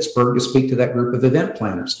go to Pittsburgh to speak to that group of event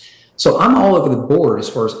planners. So I'm all over the board as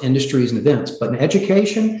far as industries and events. But in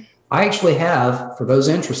education, I actually have, for those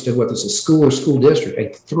interested, whether it's a school or school district, a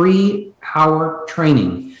 3-hour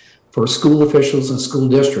training for school officials and school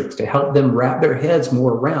districts to help them wrap their heads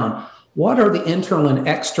more around what are the internal and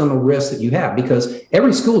external risks that you have? Because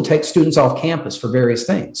every school takes students off campus for various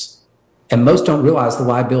things. And most don't realize the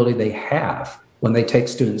liability they have when they take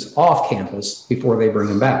students off campus before they bring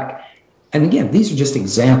them back. And again, these are just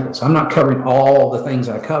examples. I'm not covering all the things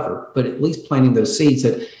I cover, but at least planting those seeds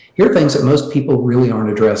that here are things that most people really aren't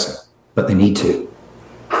addressing, but they need to.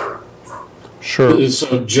 Sure.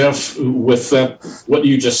 So Jeff, with that, what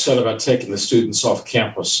you just said about taking the students off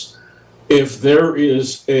campus, if there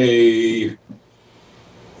is a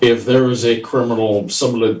criminal,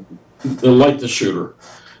 somebody like the shooter,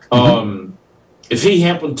 if he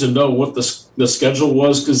happened to know what the schedule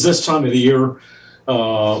was, because this time of the year, a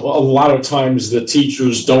lot of times the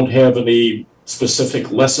teachers don't have any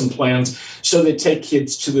specific lesson plans, so they take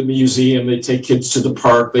kids to the museum, they take kids to the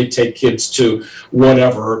park, they take kids to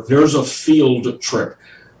whatever. There's a field trip.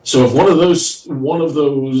 So if one of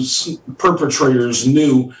those perpetrators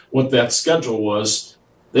knew what that schedule was,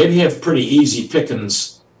 they'd have pretty easy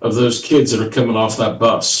pickings of those kids that are coming off that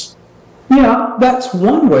bus. Yeah, that's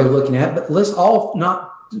one way of looking at it, but let's all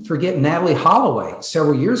not forget Natalie Holloway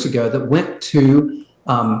several years ago that went to,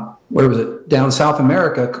 where was it, down in South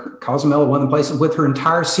America, Cozumel, one of the places, with her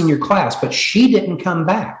entire senior class, but she didn't come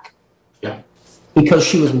back. Yeah. Because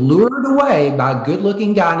she was lured away by a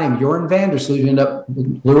good-looking guy named Joran Vandersloot, who ended up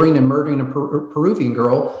luring and murdering a Peruvian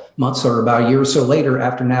girl months or about a year or so later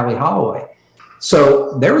after Natalie Holloway.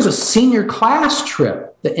 So there was a senior class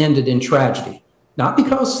trip that ended in tragedy, not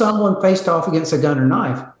because someone faced off against a gun or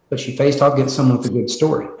knife, but she faced off against someone with a good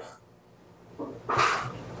story.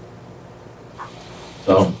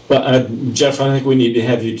 So, but Jeff, I think we need to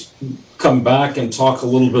have you come back and talk a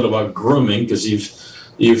little bit about grooming, because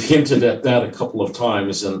you've hinted at that a couple of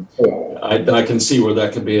times, and I can see where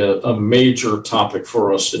that could be a major topic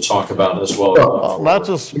for us to talk about as well. Well, not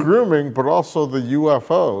just grooming, but also the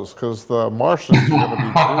UFOs, because the Martians are going to be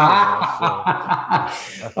grooming us.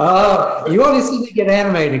 So. You want to see me get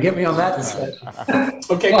animated? Get me on that discussion.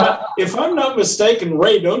 Okay, now, if I'm not mistaken,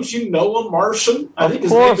 Ray, don't you know a Martian? I think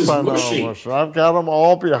his name is Mushy. I've got them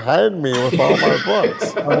all behind me with all my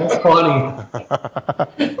books. That's funny.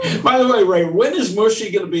 By the way, Ray, when is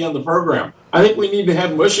Mushy going to be on the program? I think we need to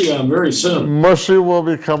have Mushy on very soon. Mushy will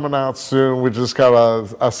be coming out soon. We just got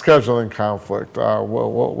a scheduling conflict.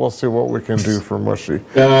 We'll see what we can do for Mushy.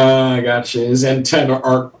 I got you. His antenna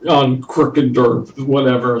are on crooked or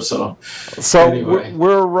whatever. So anyway.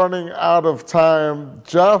 We're running out of time.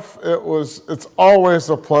 Jeff, it's always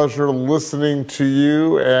a pleasure listening to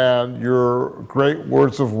you and your great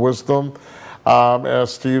words of wisdom.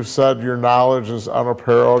 As Steve said, your knowledge is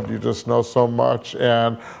unapparalled. You just know so much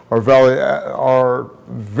and are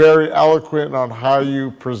very eloquent on how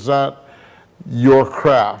you present your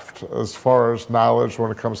craft as far as knowledge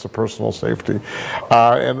when it comes to personal safety.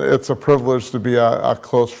 And it's a privilege to be a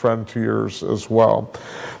close friend to yours as well.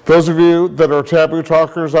 Those of you that are Taboo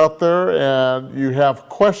Talkers out there and you have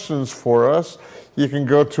questions for us, you can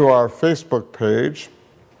go to our Facebook page.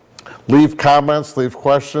 Leave comments, leave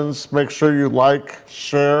questions. Make sure you like,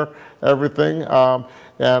 share everything.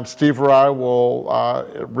 And Steve or I will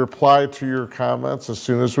reply to your comments as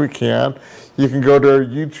soon as we can. You can go to our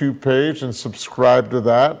YouTube page and subscribe to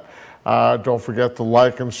that. Don't forget to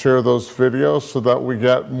like and share those videos so that we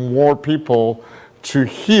get more people to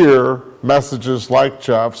hear messages like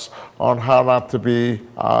Jeff's on how not to be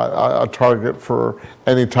a target for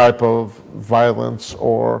any type of violence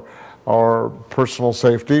or personal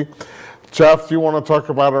safety. Jeff, do you want to talk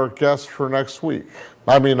about our guest for next week?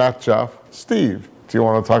 I mean, not Jeff, Steve. Do you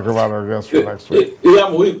want to talk about our guest for next week? Yeah,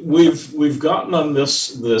 we've gotten on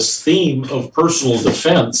this theme of personal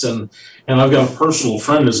defense, and I've got a personal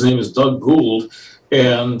friend. His name is Doug Gould,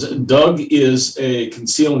 and Doug is a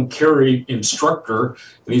conceal and carry instructor,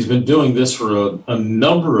 and he's been doing this for a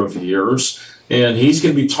number of years. and he's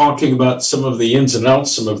going to be talking about some of the ins and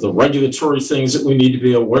outs, some of the regulatory things that we need to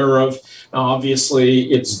be aware of. Obviously,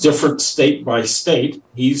 it's different state by state.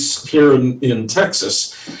 He's here in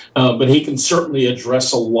Texas, but he can certainly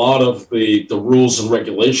address a lot of the rules and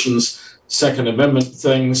regulations, Second Amendment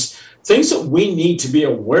things that we need to be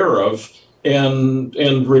aware of, and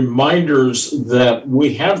reminders that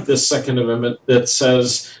we have this Second Amendment that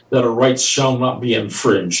says that our rights shall not be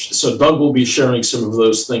infringed. So Doug will be sharing some of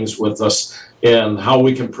those things with us and how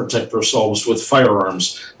we can protect ourselves with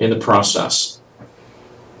firearms in the process.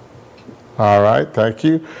 All right, thank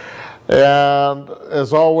you. And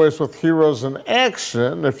as always with Heroes in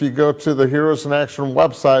Action, if you go to the Heroes in Action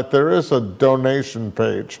website, there is a donation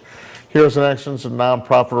page. Heroes in Action is a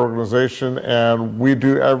nonprofit organization, and we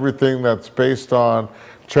do everything that's based on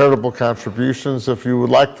charitable contributions. If you would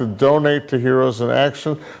like to donate to Heroes in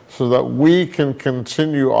Action so that we can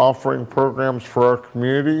continue offering programs for our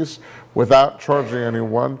communities without charging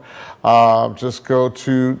anyone, just go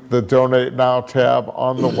to the Donate Now tab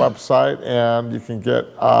on the website, and you can get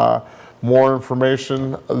more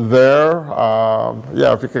information there.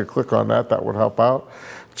 Yeah, if you could click on that, that would help out.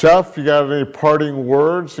 Jeff, you got any parting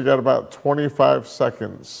words? You got about 25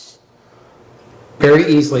 seconds. Very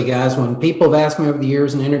easily, guys. When people have asked me over the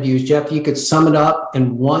years in interviews, Jeff, you could sum it up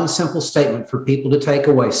in one simple statement for people to take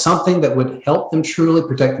away, something that would help them truly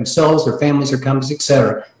protect themselves, their families, their companies,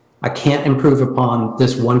 etc. I can't improve upon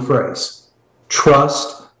this one phrase: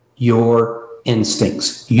 trust your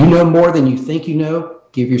instincts. You know more than you think you know.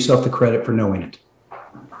 Give yourself the credit for knowing it.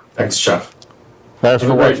 Thanks, Jeff. Thanks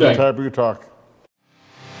for watching Taboo Talk.